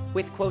thoughtful,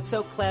 with quotes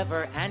so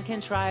clever and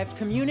contrived,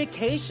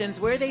 communications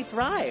where they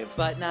thrive.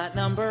 But not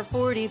number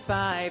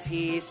 45,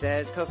 he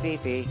says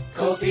Kofifi.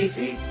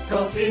 Kofifi,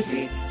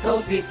 Kofifi,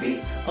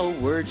 Kofifi, a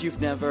word you've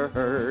never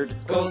heard.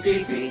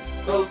 Kofifi,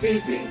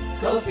 Kofifi,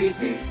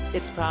 Kofifi,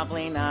 it's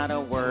probably not a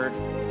word.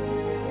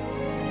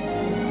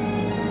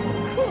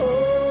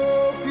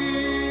 Kofifi,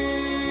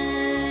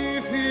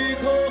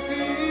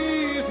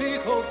 Kofifi,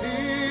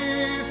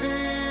 Kofifi,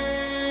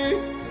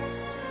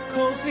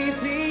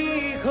 Kofifi,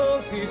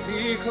 Kofifi,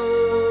 Kofifi,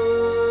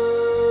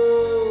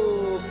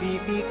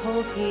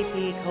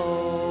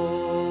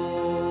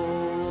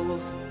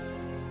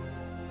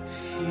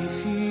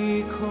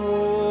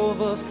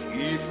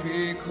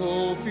 Kofifi,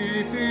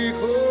 Kofifi,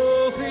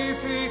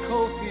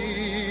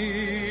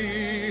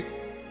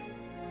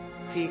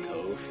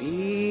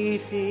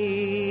 Kofifi,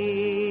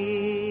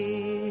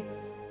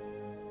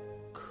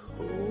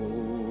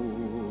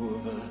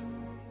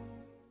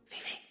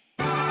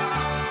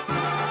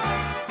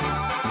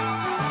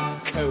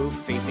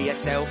 Kofifi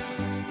yourself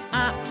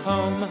at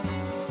home.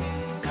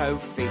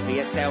 Kofifi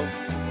yourself,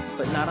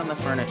 but not on the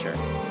furniture.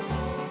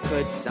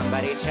 Could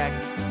somebody check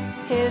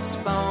his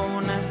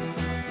phone?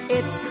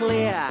 It's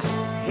clear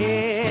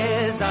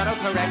his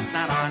autocorrect's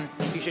not on.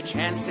 Use your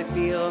chance to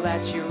feel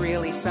that you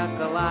really suck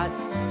a lot,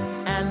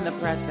 and the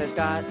press has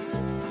got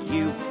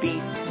you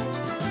beat.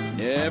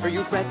 Never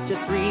you fret,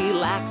 just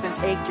relax and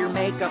take your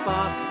makeup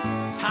off.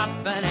 Pop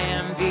an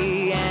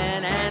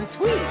MVN and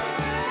tweet.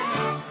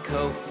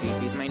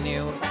 Kofifi's my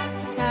new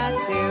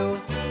tattoo.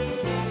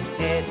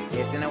 It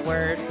isn't a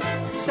word,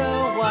 so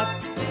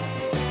what?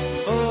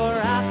 Or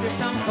after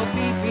some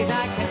Kofifis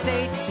I can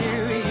say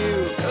to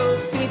you,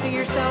 Kofifi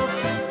yourself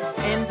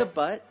in the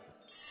butt.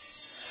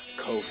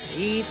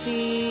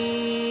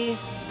 Kofifi,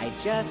 I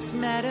just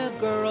met a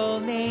girl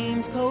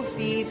named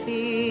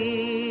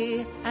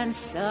Kofifi, and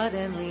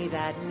suddenly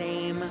that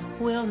name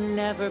will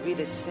never be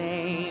the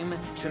same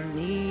to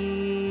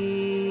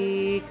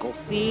me.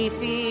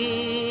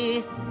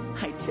 Kofifi,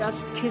 I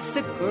just kissed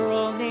a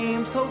girl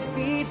named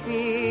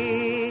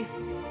Kofifi,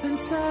 and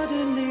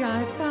suddenly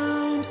I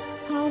found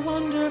how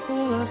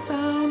wonderful a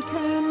sound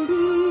can be.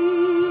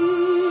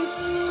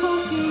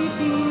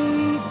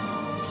 Kofifi,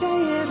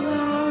 say it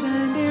loud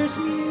and there's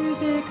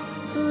music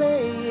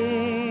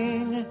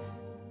playing.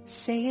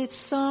 Say it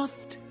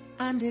soft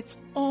and it's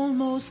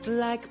almost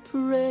like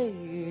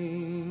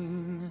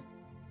praying.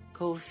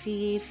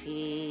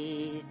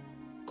 Kofifi,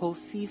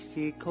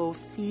 Kofifi,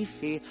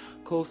 Kofifi,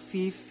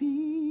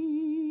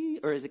 Kofifi.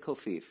 Or is it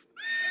Kofif?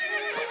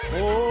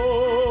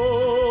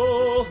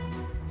 Oh,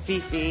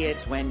 Fifi,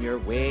 it's when your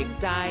wig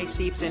dye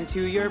seeps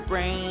into your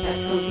brain.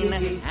 That's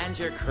Kofifi. And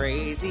your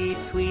crazy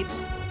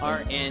tweets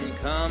are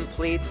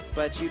incomplete,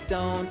 but you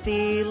don't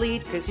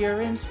delete because you're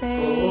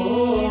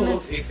insane. Oh,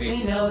 Fifi.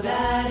 We know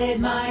that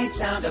it might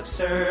sound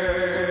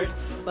absurd,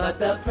 but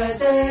the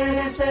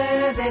president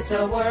says it's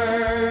a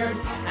word.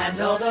 And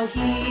although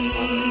he's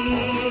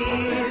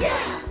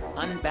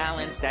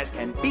unbalanced as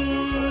can be,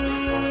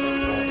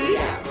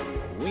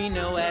 we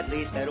know at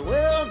least that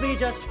we'll be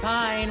just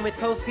fine with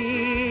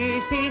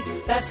Kofifi.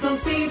 That's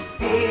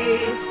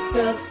Kofifi,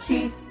 spelled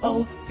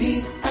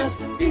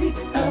C-O-V-F-E-F-E.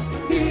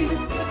 Kofifi.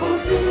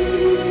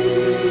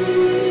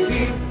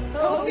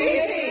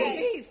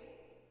 Kofifi.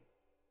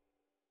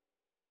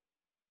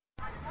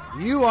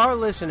 You are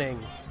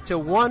listening to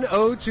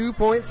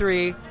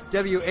 102.3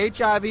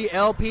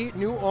 WHIV-LP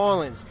New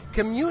Orleans,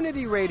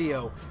 community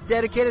radio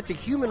dedicated to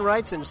human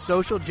rights and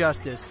social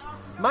justice.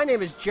 My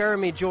name is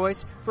Jeremy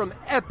Joyce from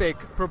Epic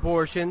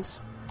Proportions.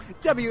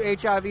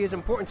 WHIV is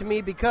important to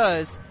me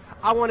because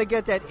I want to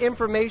get that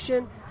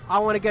information, I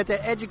want to get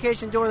that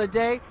education during the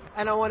day,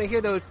 and I want to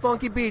hear those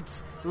funky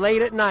beats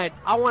late at night.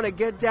 I want to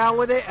get down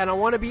with it, and I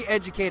want to be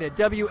educated.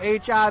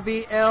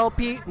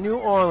 WHIV-LP New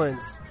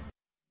Orleans.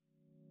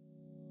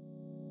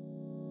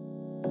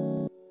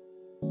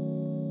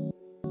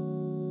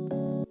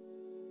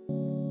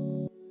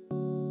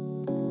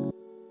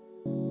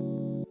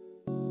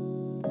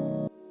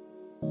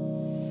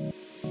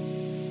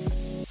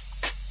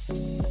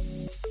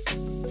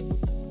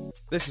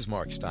 This is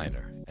Mark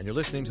Steiner, and you're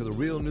listening to the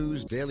Real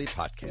News Daily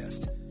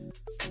Podcast.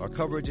 Our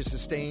coverage is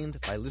sustained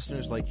by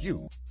listeners like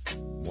you.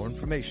 More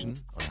information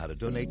on how to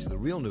donate to The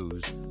Real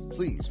News,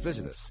 please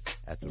visit us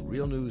at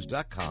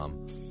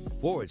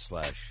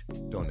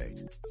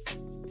therealnews.com/donate.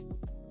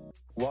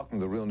 Welcome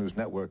to the Real News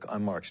Network.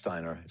 I'm Mark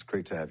Steiner. It's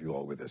great to have you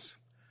all with us.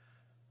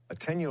 A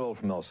 10-year-old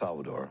from El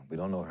Salvador, we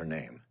don't know her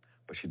name,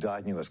 but she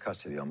died in U.S.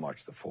 custody on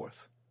March the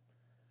 4th.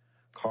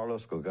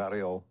 Carlos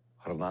Gregorio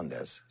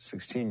Hernandez,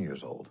 16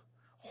 years old.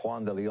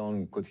 Juan de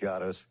Leon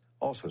Gutierrez,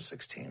 also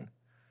 16.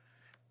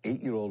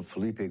 8-year-old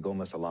Felipe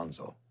Gomez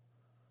Alonso.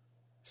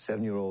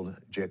 7-year-old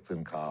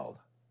Jacqueline Caal.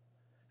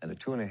 And a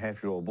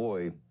 2.5-year-old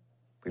boy,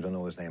 we don't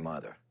know his name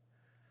either.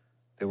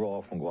 They were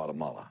all from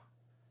Guatemala.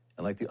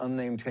 And like the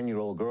unnamed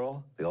 10-year-old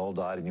girl, they all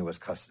died in U.S.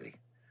 custody,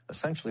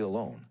 essentially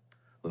alone,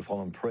 they've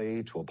fallen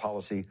prey to a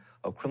policy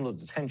of criminal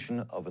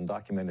detention of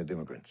undocumented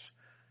immigrants,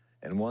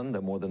 and one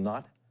that more than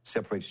not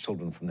separates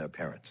children from their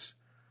parents.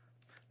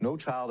 No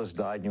child has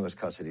died in U.S.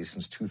 custody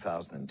since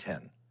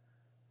 2010,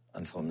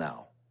 until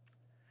now.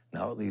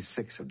 Now at least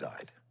 6 have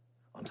died.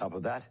 On top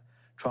of that,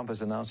 Trump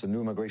has announced a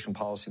new immigration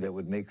policy that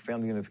would make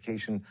family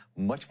unification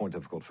much more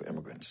difficult for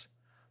immigrants,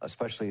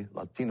 especially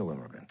Latino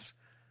immigrants,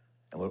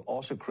 and would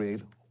also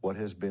create what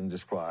has been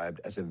described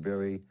as a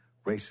very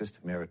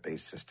racist,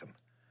 merit-based system.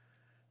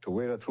 To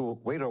wade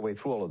our way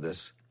through all of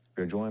this,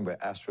 we are joined by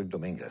Astrid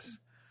Dominguez,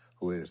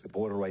 who is the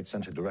Border Rights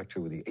Center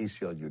Director with the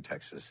ACLU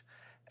Texas.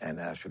 And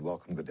Astrid,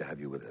 welcome. Good to have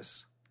you with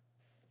us.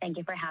 Thank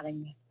you for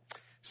having me.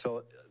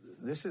 So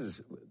this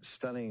is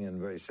stunning and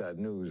very sad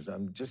news.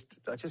 There's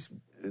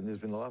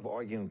been a lot of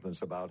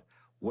arguments about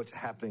what's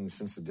happening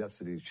since the deaths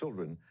of these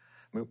children.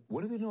 I mean,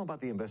 what do we know about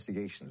the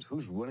investigations?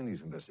 Who's running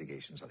these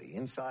investigations? Are they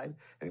inside?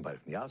 Anybody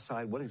from the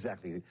outside? What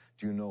exactly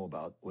do you know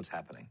about what's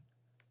happening?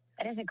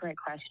 That is a great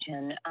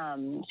question.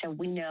 So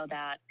we know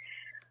that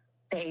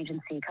the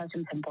agency,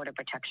 Customs and Border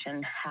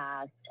Protection,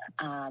 has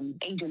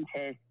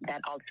agencies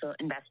that also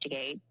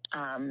investigate.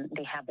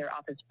 They have their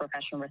Office of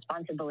Professional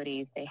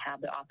Responsibilities, they have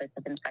the Office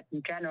of Inspector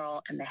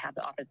General, and they have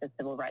the Office of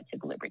Civil Rights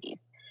and Liberties.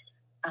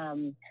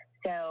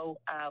 So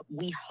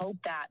we hope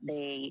that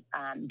these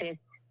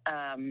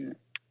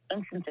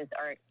instances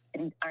are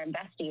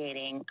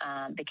investigating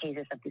the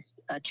cases of these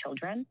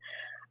children.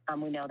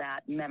 We know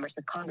that members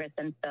of Congress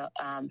since the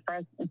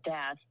first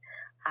death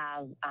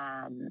have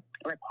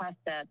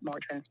requested more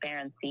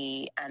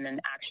transparency and an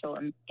actual,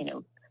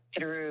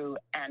 thorough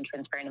and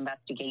transparent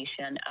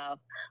investigation of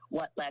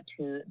what led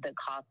to the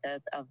causes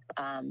of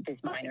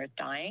these minors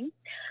dying.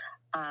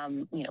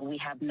 We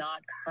have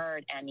not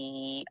heard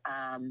any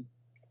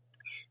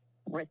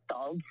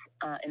results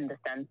in the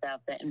sense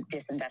of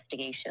this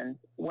investigation.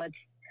 What's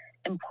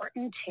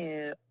important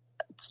to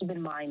keep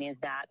in mind is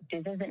that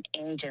this is an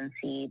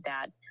agency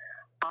that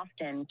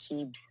often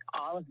keeps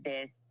all of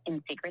this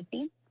in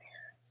secrecy.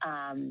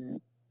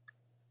 And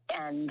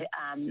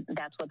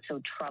that's what's so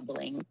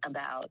troubling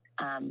about,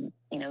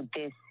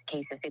 these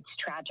cases. It's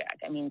tragic.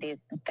 I mean,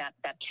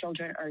 that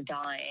children are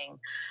dying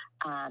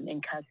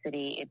in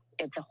custody.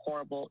 It's a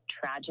horrible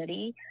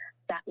tragedy.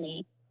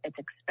 Sadly, it's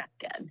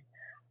expected.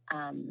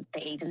 The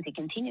agency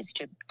continues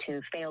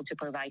to fail to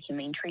provide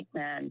humane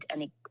treatment,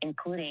 and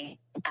including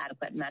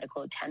adequate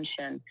medical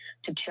attention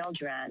to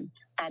children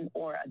and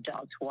or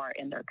adults who are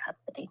in their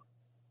custody.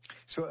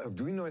 So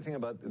do we know anything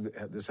about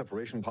the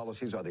separation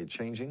policies? Are they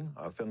changing?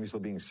 Are families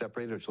still being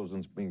separated? Are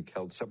children being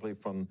held separately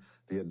from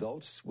the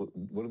adults? What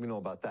do we know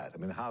about that? I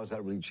mean, how has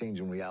that really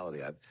changed in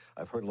reality?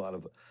 I've heard a lot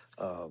of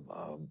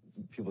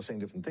people saying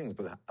different things,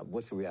 but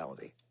what's the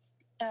reality?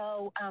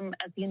 So,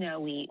 as you know,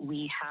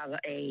 we have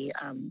we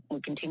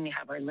continue to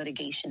have our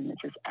litigation,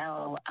 Mrs.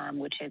 L,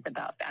 which is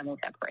about family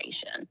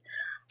separation.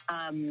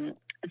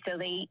 So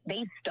they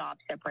stop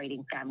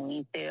separating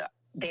families.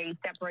 They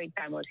separate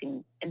families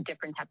in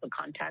different types of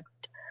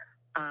context,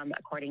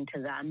 according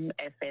to them.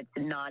 If it's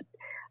not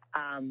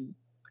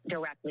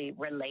directly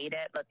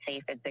related, let's say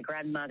if it's a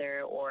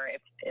grandmother or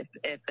if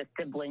a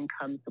sibling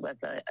comes with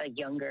a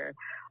younger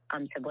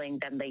sibling,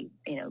 then they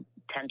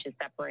tend to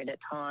separate at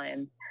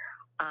times.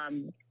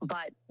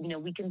 But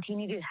we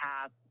continue to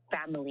have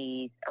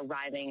families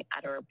arriving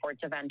at our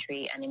ports of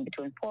entry and in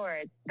between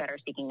ports that are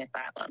seeking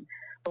asylum.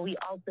 But we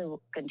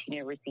also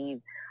continue to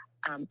receive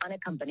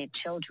unaccompanied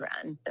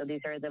children. So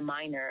these are the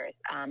minors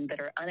that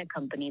are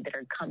unaccompanied that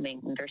are coming.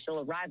 They're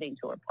still arriving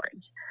to our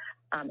ports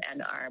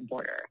and our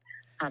border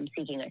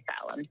seeking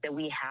asylum. So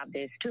we have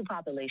this two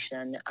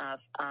population of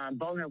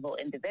vulnerable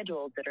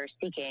individuals that are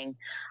seeking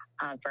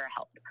for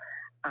help.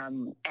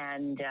 And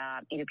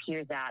it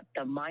appears that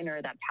the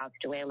minor that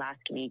passed away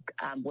last week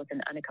was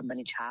an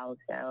unaccompanied child.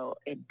 So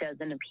it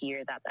doesn't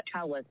appear that that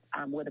child was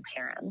with a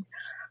parent.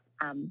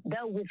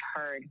 Though we've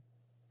heard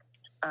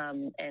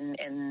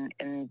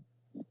in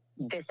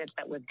visits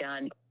that we've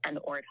done and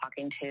or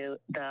talking to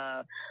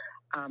the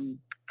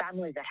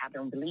families that have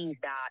been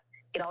released, that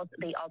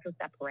they also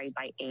separate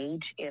by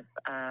age. If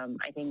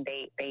I think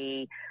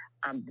they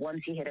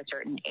once you hit a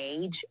certain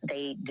age,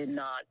 they do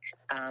not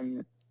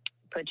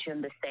put you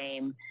in the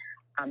same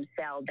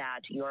cell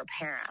that your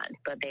parent,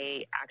 but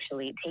they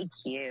actually take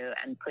you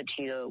and put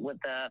you with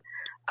the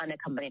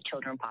unaccompanied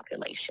children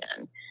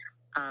population.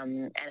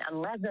 And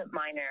unless the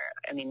minor,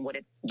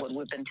 what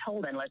we've been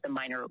told, unless the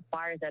minor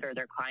requires it or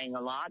they're crying a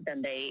lot,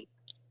 then they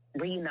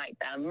reunite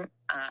them,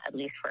 at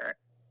least for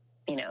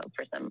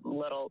some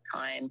little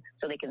time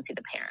so they can see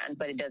the parent,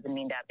 but it doesn't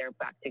mean that they're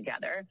back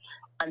together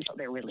until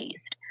they're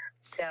released.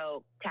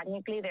 So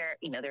technically they're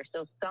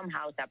still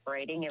somehow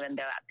separating, even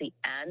though at the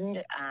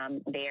end,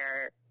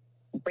 they're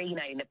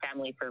reuniting the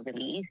family for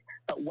release.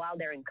 But while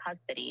they're in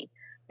custody,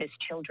 these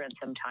children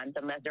sometimes,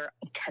 unless they're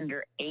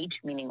tender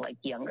age, meaning like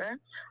younger,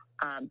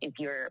 if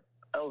you're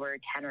over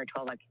 10 or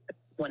 12, like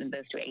one of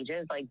those two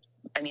ages,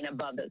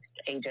 above those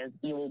ages,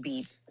 you will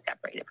be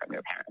separated from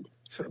your parent.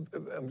 So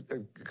a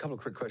couple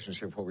of quick questions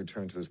here before we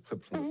turn to this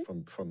clip from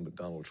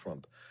Donald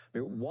Trump.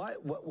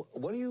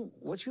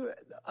 What's your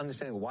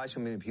understanding of why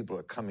so many people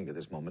are coming at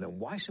this moment, and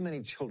why so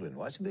many children?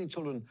 Why so many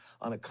children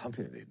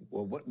unaccompanied?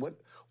 Well,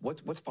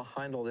 what's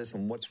behind all this,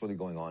 and what's really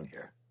going on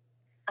here?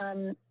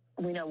 That's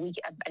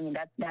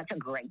a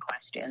great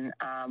question.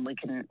 We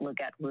can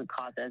look at root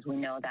causes. We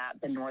know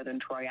that the Northern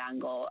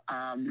Triangle,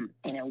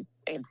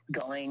 it's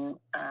going,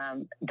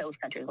 those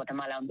countries,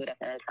 Guatemala, Honduras,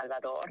 and El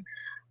Salvador,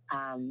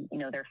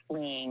 they're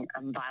fleeing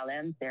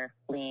violence, they're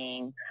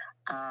fleeing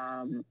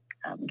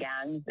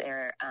gangs,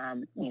 they're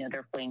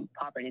fleeing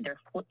poverty.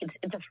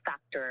 It's a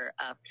factor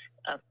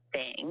of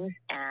things,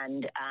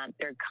 and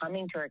they're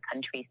coming to our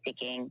country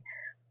seeking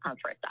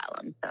for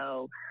asylum.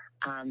 So,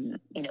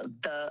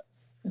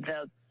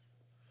 the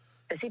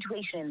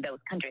situation in those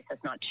countries has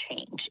not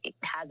changed. It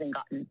hasn't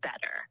gotten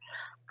better.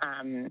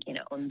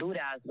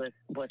 Honduras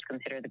was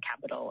considered the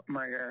capital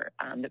murder,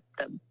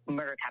 the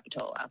murder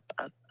capital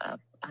of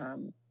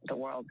the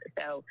world.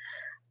 So,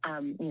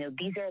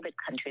 these are the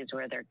countries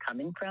where they're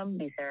coming from.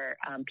 These are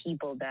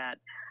people that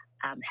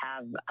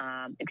have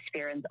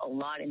experienced a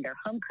lot in their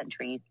home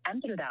countries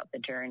and throughout the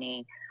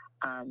journey,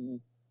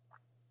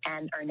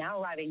 and are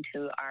now arriving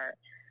to our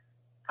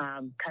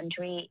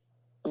country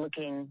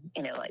looking,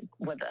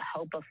 with the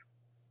hope of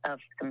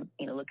some,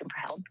 looking for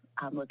help,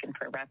 looking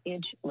for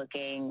refuge,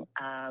 looking,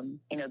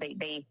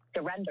 they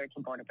surrender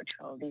to Border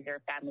Patrol. These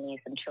are families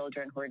and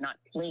children who are not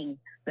fleeing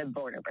the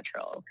Border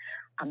Patrol.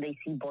 They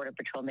see Border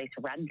Patrol and they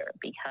surrender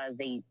because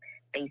they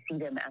see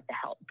them as a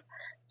help.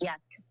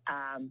 Yet,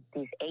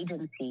 this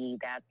agency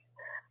that's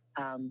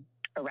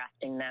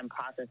arresting them,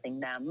 processing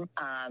them,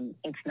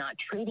 it's not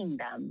treating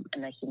them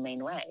in a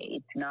humane way.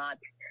 It's not,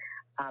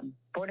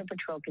 Border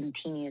Patrol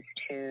continues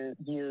to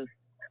use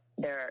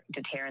their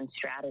deterrent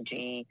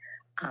strategy,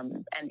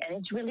 and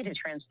it's really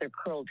deterrence their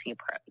cruelty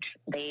approach.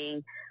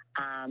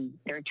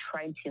 They're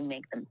trying to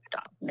make them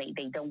stop.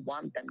 They don't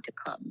want them to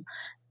come,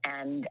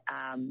 and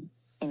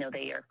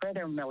they are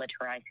further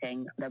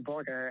militarizing the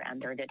border,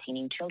 and they're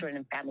detaining children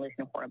and families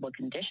in horrible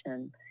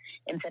conditions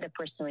instead of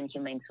pursuing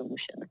humane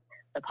solutions.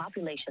 The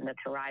population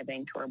that's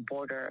arriving to our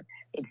border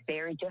is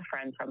very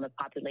different from the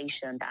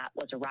population that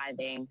was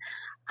arriving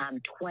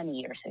 20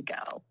 years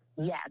ago.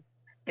 Yet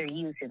they're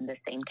using the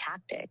same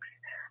tactics.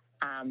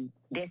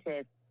 This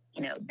is,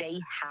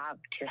 they have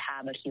to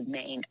have a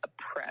humane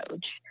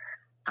approach,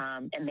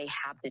 and they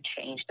have to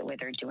change the way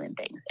they're doing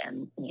things.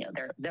 And,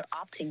 they're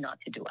opting not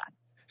to do that.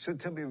 So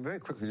tell me very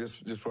quickly,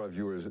 just for our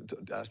viewers,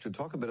 Astrid,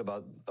 talk a bit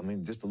about,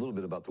 just a little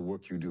bit about the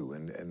work you do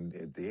and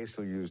the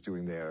ACLU is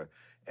doing there,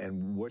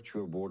 and what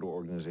your border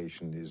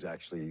organization is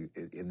actually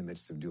in the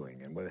midst of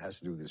doing, and what it has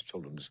to do with these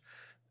children's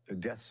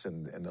deaths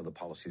and other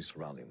policies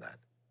surrounding that.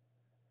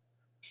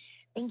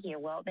 Thank you.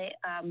 Well, the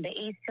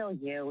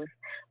ACLU,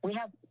 we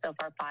have so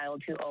far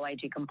filed 2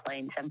 OIG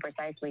complaints, and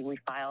precisely we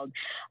filed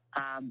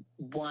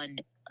one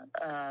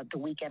the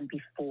weekend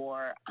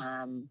before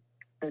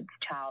the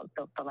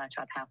last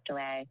child passed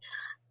away.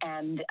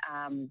 And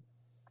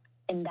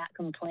in that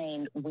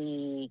complaint,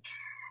 we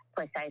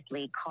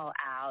precisely call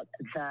out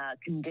the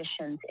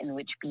conditions in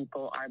which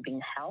people are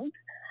being held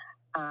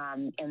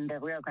in the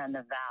Rio Grande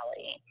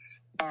Valley.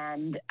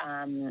 And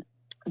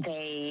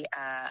they,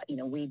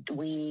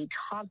 we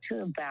talked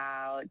to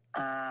about,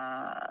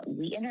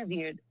 we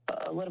interviewed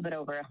a little bit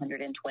over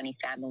 120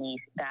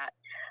 families that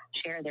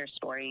share their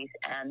stories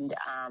and,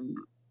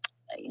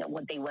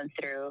 what they went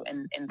through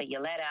in the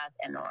hieleras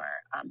and or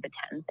the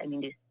tents. I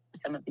mean,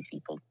 some of these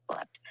people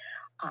slept,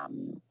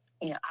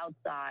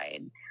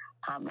 outside,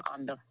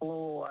 on the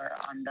floor,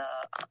 on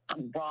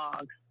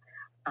rocks.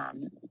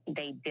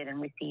 They didn't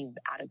receive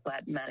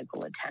adequate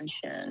medical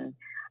attention.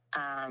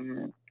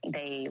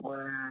 They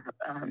were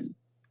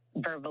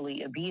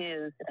verbally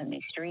abused and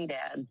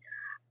mistreated,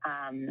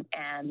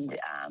 and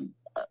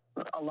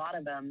a lot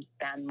of them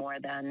spend more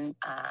than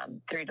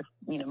 3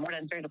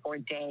 to 4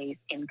 days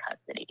in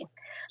custody.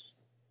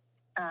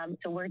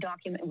 So we're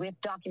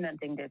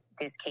documenting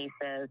these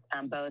cases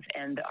both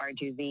in the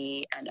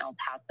RGV and El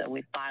Paso.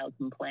 We've filed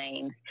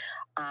complaints,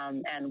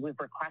 and we've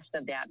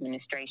requested the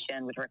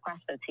administration, we've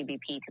requested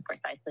CBP to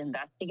precisely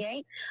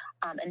investigate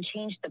and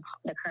change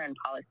the current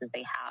policies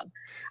they have.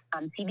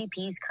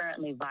 CBP is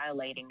currently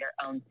violating their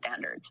own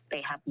standards.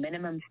 They have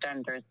minimum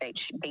standards they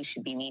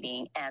should be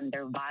meeting, and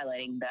they're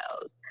violating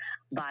those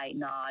by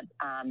not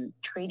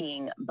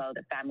treating both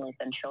the families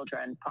and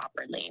children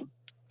properly.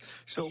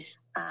 So.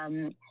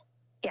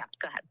 Yeah,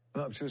 go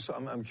ahead. So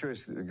I'm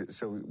curious,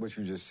 so what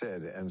you just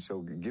said, and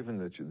so given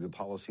that the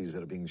policies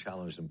that are being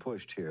challenged and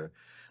pushed here,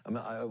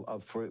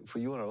 for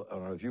you and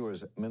our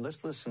viewers,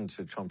 let's listen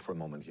to Trump for a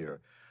moment here.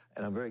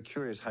 And I'm very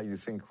curious how you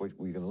think what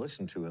we're going to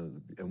listen to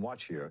and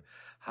watch here,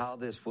 how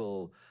this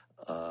will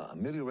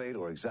ameliorate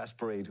or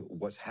exasperate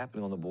what's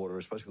happening on the border,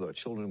 especially with our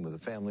children, with the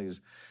families,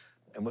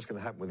 and what's going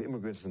to happen with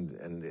immigrants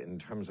and in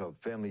terms of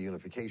family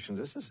unification.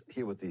 This is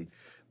hear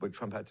what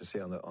Trump had to say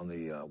on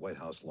the White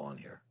House lawn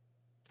here.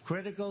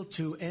 Critical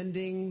to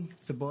ending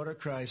the border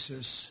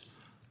crisis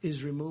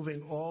is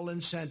removing all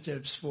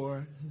incentives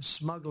for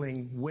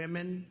smuggling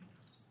women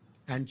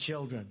and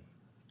children.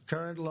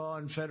 Current law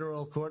and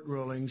federal court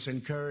rulings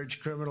encourage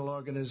criminal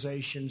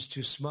organizations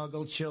to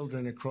smuggle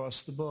children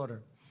across the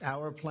border.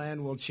 Our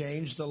plan will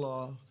change the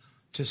law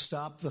to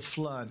stop the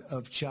flood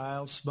of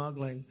child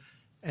smuggling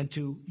and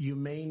to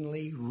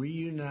humanely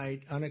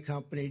reunite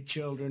unaccompanied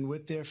children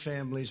with their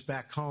families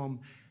back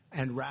home,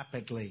 and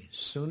rapidly,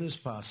 soon as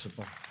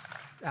possible.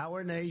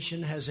 Our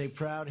nation has a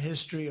proud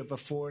history of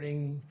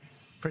affording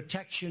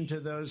protection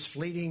to those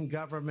fleeing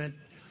government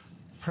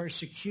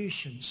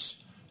persecutions.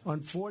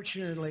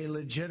 Unfortunately,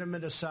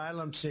 legitimate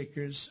asylum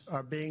seekers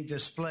are being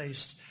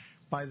displaced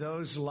by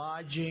those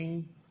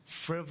lodging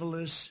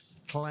frivolous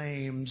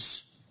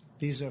claims.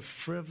 These are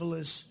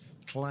frivolous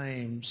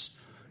claims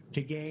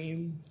to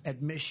gain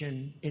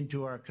admission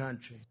into our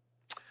country.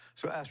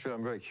 So, Astrid,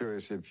 I'm very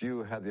curious if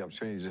you had the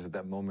opportunity just at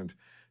that moment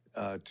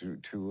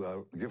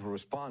to give a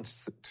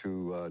response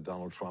to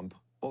Donald Trump,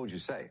 what would you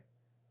say?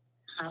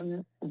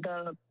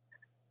 The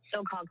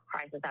so-called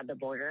crisis at the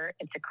border,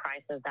 it's a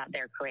crisis that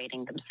they're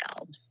creating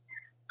themselves.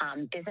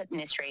 This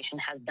administration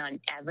has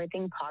done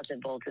everything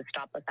possible to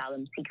stop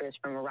asylum seekers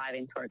from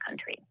arriving to our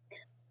country.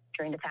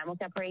 During the family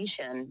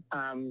separation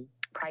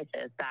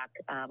crisis back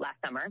last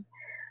summer,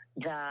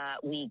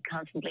 we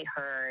constantly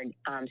heard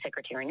former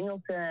Secretary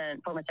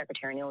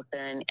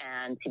Nielsen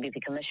and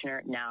CBP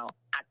Commissioner, now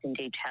acting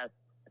DHS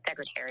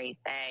Secretary,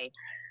 say,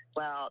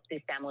 well,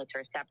 these families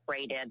are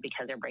separated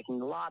because they're breaking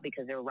the law,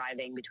 because they're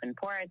arriving between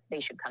ports, they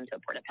should come to a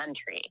port of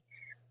entry.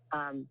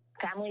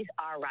 Families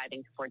are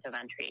arriving to ports of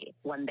entry.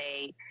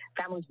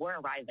 Families were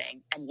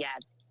arriving, and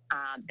yet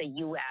the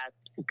U.S.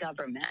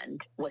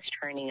 government was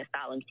turning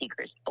asylum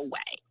seekers away.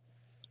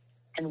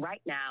 And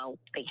right now,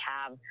 they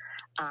have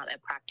a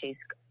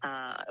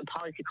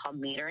policy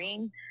called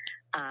metering,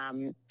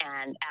 and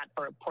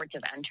for ports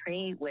of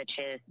entry, which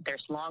is,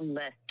 there's long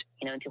list,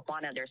 in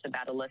Tijuana, there's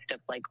about a list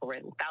of like over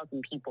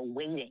 1,000 people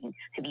waiting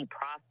to be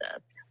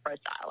processed for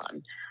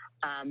asylum.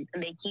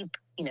 And they keep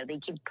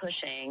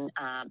pushing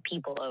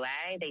people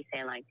away. They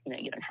say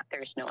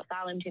there's no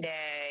asylum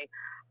today,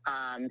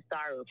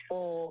 sorry, we're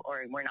full,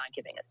 or we're not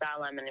giving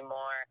asylum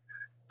anymore.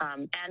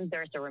 And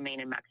there's a Remain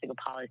in Mexico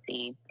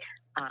policy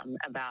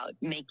about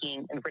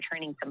making and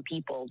returning some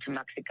people to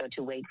Mexico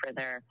to wait for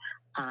their,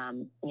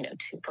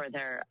 for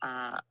their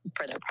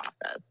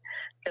process.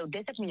 So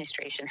this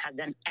administration has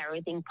done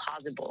everything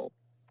possible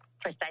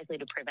precisely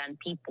to prevent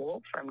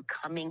people from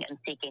coming and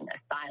seeking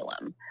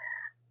asylum.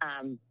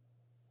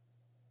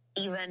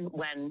 Even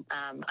when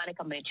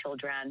unaccompanied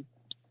children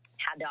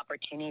had the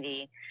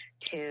opportunity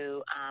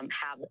to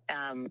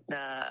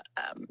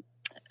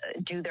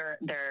do their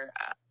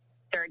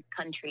third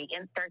country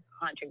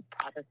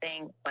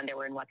processing when they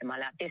were in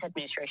Guatemala, this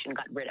administration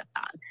got rid of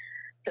that.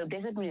 So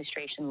this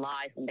administration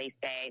lies when they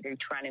say they're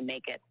trying to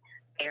make it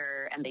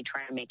fairer and they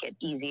try to make it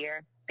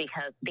easier,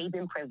 because they've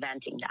been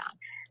preventing that.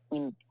 I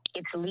mean,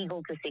 it's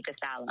illegal to seek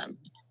asylum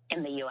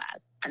in the U.S.,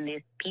 and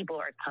these people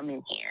are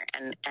coming here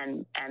and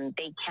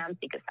they can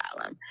seek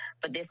asylum.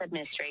 But this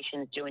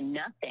administration is doing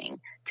nothing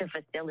to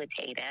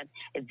facilitate it.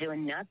 It's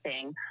doing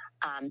nothing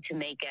to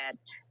make it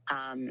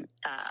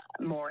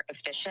more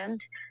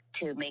efficient,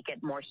 to make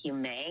it more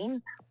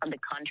humane. On the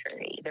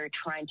contrary, they're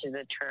trying to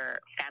deter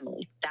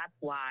families. That's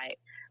why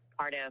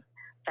part of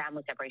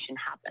family separation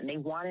happened. They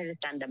wanted to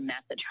send a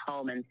message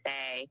home and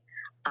say,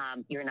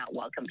 you're not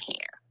welcome here.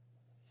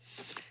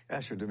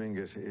 Asher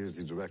Dominguez is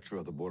the director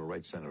of the Border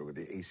Rights Center with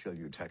the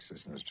ACLU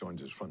Texas and has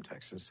joined us from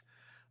Texas.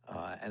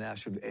 And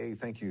Asher,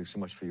 thank you so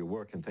much for your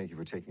work, and thank you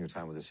for taking your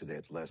time with us today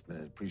at the last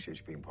minute. Appreciate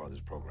you being part of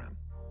this program.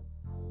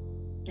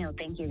 No,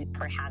 thank you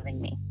for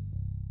having me.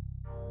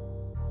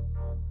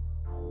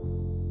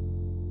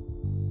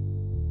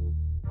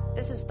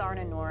 This is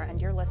Tharna Noor, and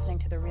you're listening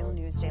to the Real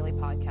News Daily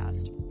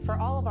Podcast. For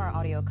all of our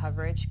audio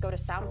coverage, go to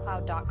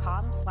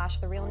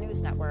soundcloud.com/The Real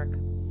News Network.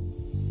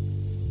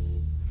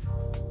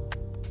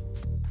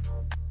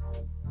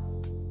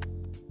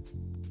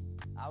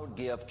 I would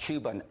give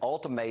Cuba an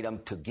ultimatum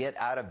to get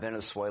out of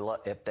Venezuela.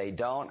 If they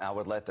don't, I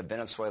would let the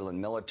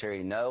Venezuelan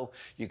military know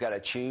you got to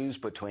choose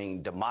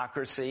between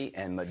democracy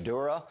and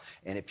Maduro.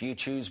 And if you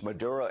choose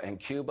Maduro and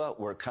Cuba,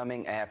 we're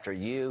coming after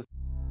you.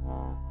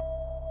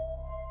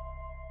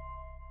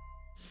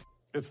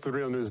 It's the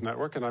Real News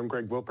Network, and I'm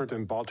Greg Wilpert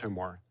in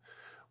Baltimore.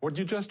 What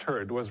you just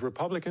heard was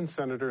Republican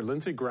Senator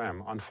Lindsey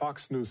Graham on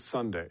Fox News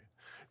Sunday.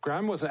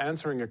 Graham was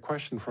answering a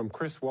question from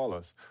Chris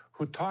Wallace,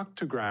 who talked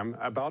to Graham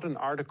about an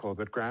article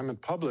that Graham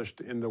had published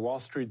in the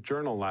Wall Street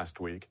Journal last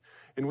week,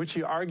 in which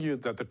he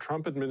argued that the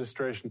Trump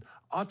administration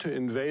ought to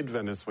invade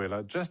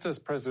Venezuela just as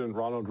President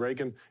Ronald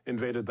Reagan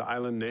invaded the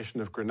island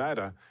nation of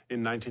Grenada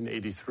in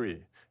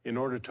 1983 in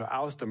order to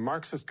oust a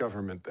Marxist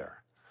government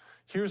there.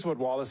 Here's what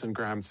Wallace and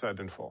Graham said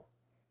in full.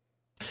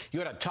 You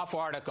had a tough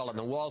article in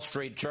the Wall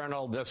Street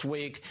Journal this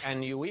week,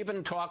 and you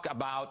even talk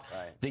about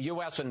the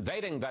U.S.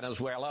 invading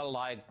Venezuela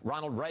like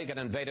Ronald Reagan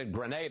invaded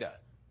Grenada.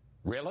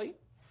 Really?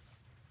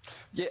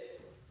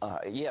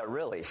 Yeah,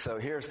 really. So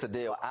here's the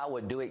deal. I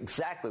would do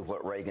exactly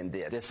what Reagan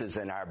did. This is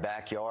in our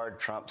backyard.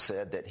 Trump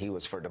said that he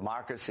was for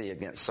democracy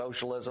against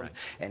socialism,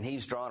 and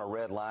he's drawn a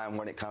red line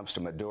when it comes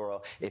to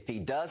Maduro. If he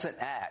doesn't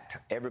act,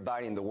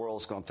 everybody in the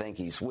world is going to think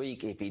he's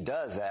weak. If he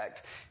does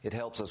act, it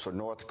helps us with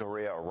North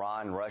Korea,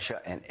 Iran,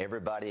 Russia, and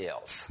everybody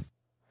else.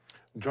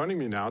 Joining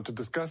me now to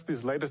discuss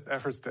these latest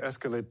efforts to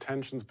escalate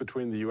tensions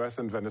between the U.S.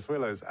 and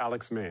Venezuela is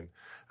Alex Main.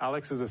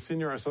 Alex is a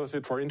senior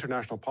associate for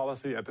international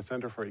policy at the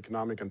Center for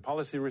Economic and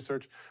Policy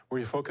Research, where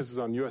he focuses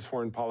on U.S.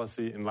 foreign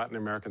policy in Latin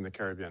America and the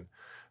Caribbean.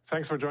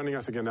 Thanks for joining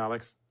us again,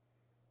 Alex.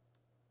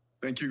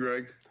 Thank you,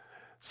 Greg.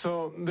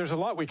 So there's a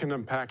lot we can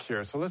unpack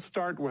here. So let's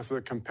start with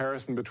the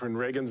comparison between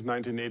Reagan's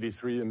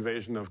 1983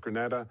 invasion of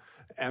Grenada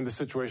and the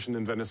situation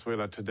in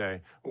Venezuela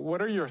today.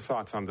 What are your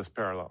thoughts on this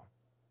parallel?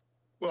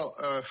 Well,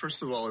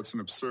 first of all, it's an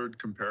absurd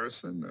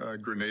comparison.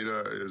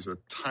 Grenada is a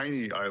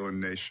tiny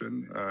island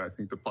nation. I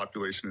think the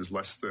population is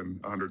less than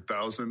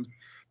 100,000.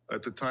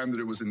 At the time that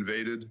it was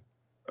invaded,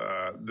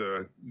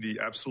 the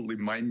absolutely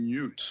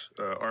minute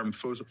armed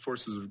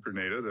forces of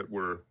Grenada that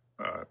were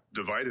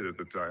divided at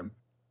the time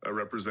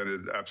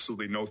represented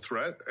absolutely no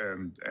threat,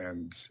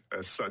 and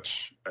as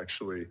such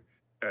actually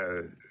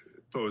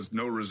posed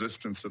no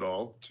resistance at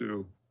all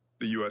to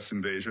the U.S.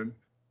 invasion.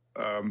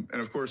 And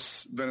of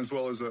course,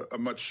 Venezuela is a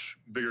much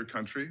bigger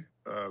country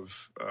of,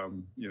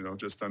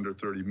 just under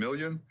 30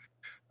 million.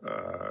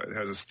 It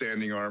has a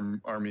standing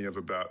army of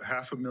about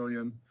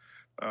 500,000.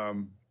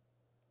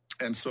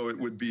 And so it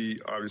would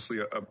be obviously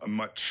a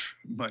much,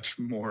 much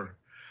more,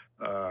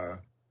 it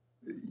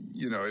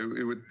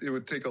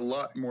would take a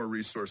lot more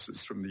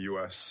resources from the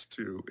U.S.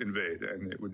 to invade, and it would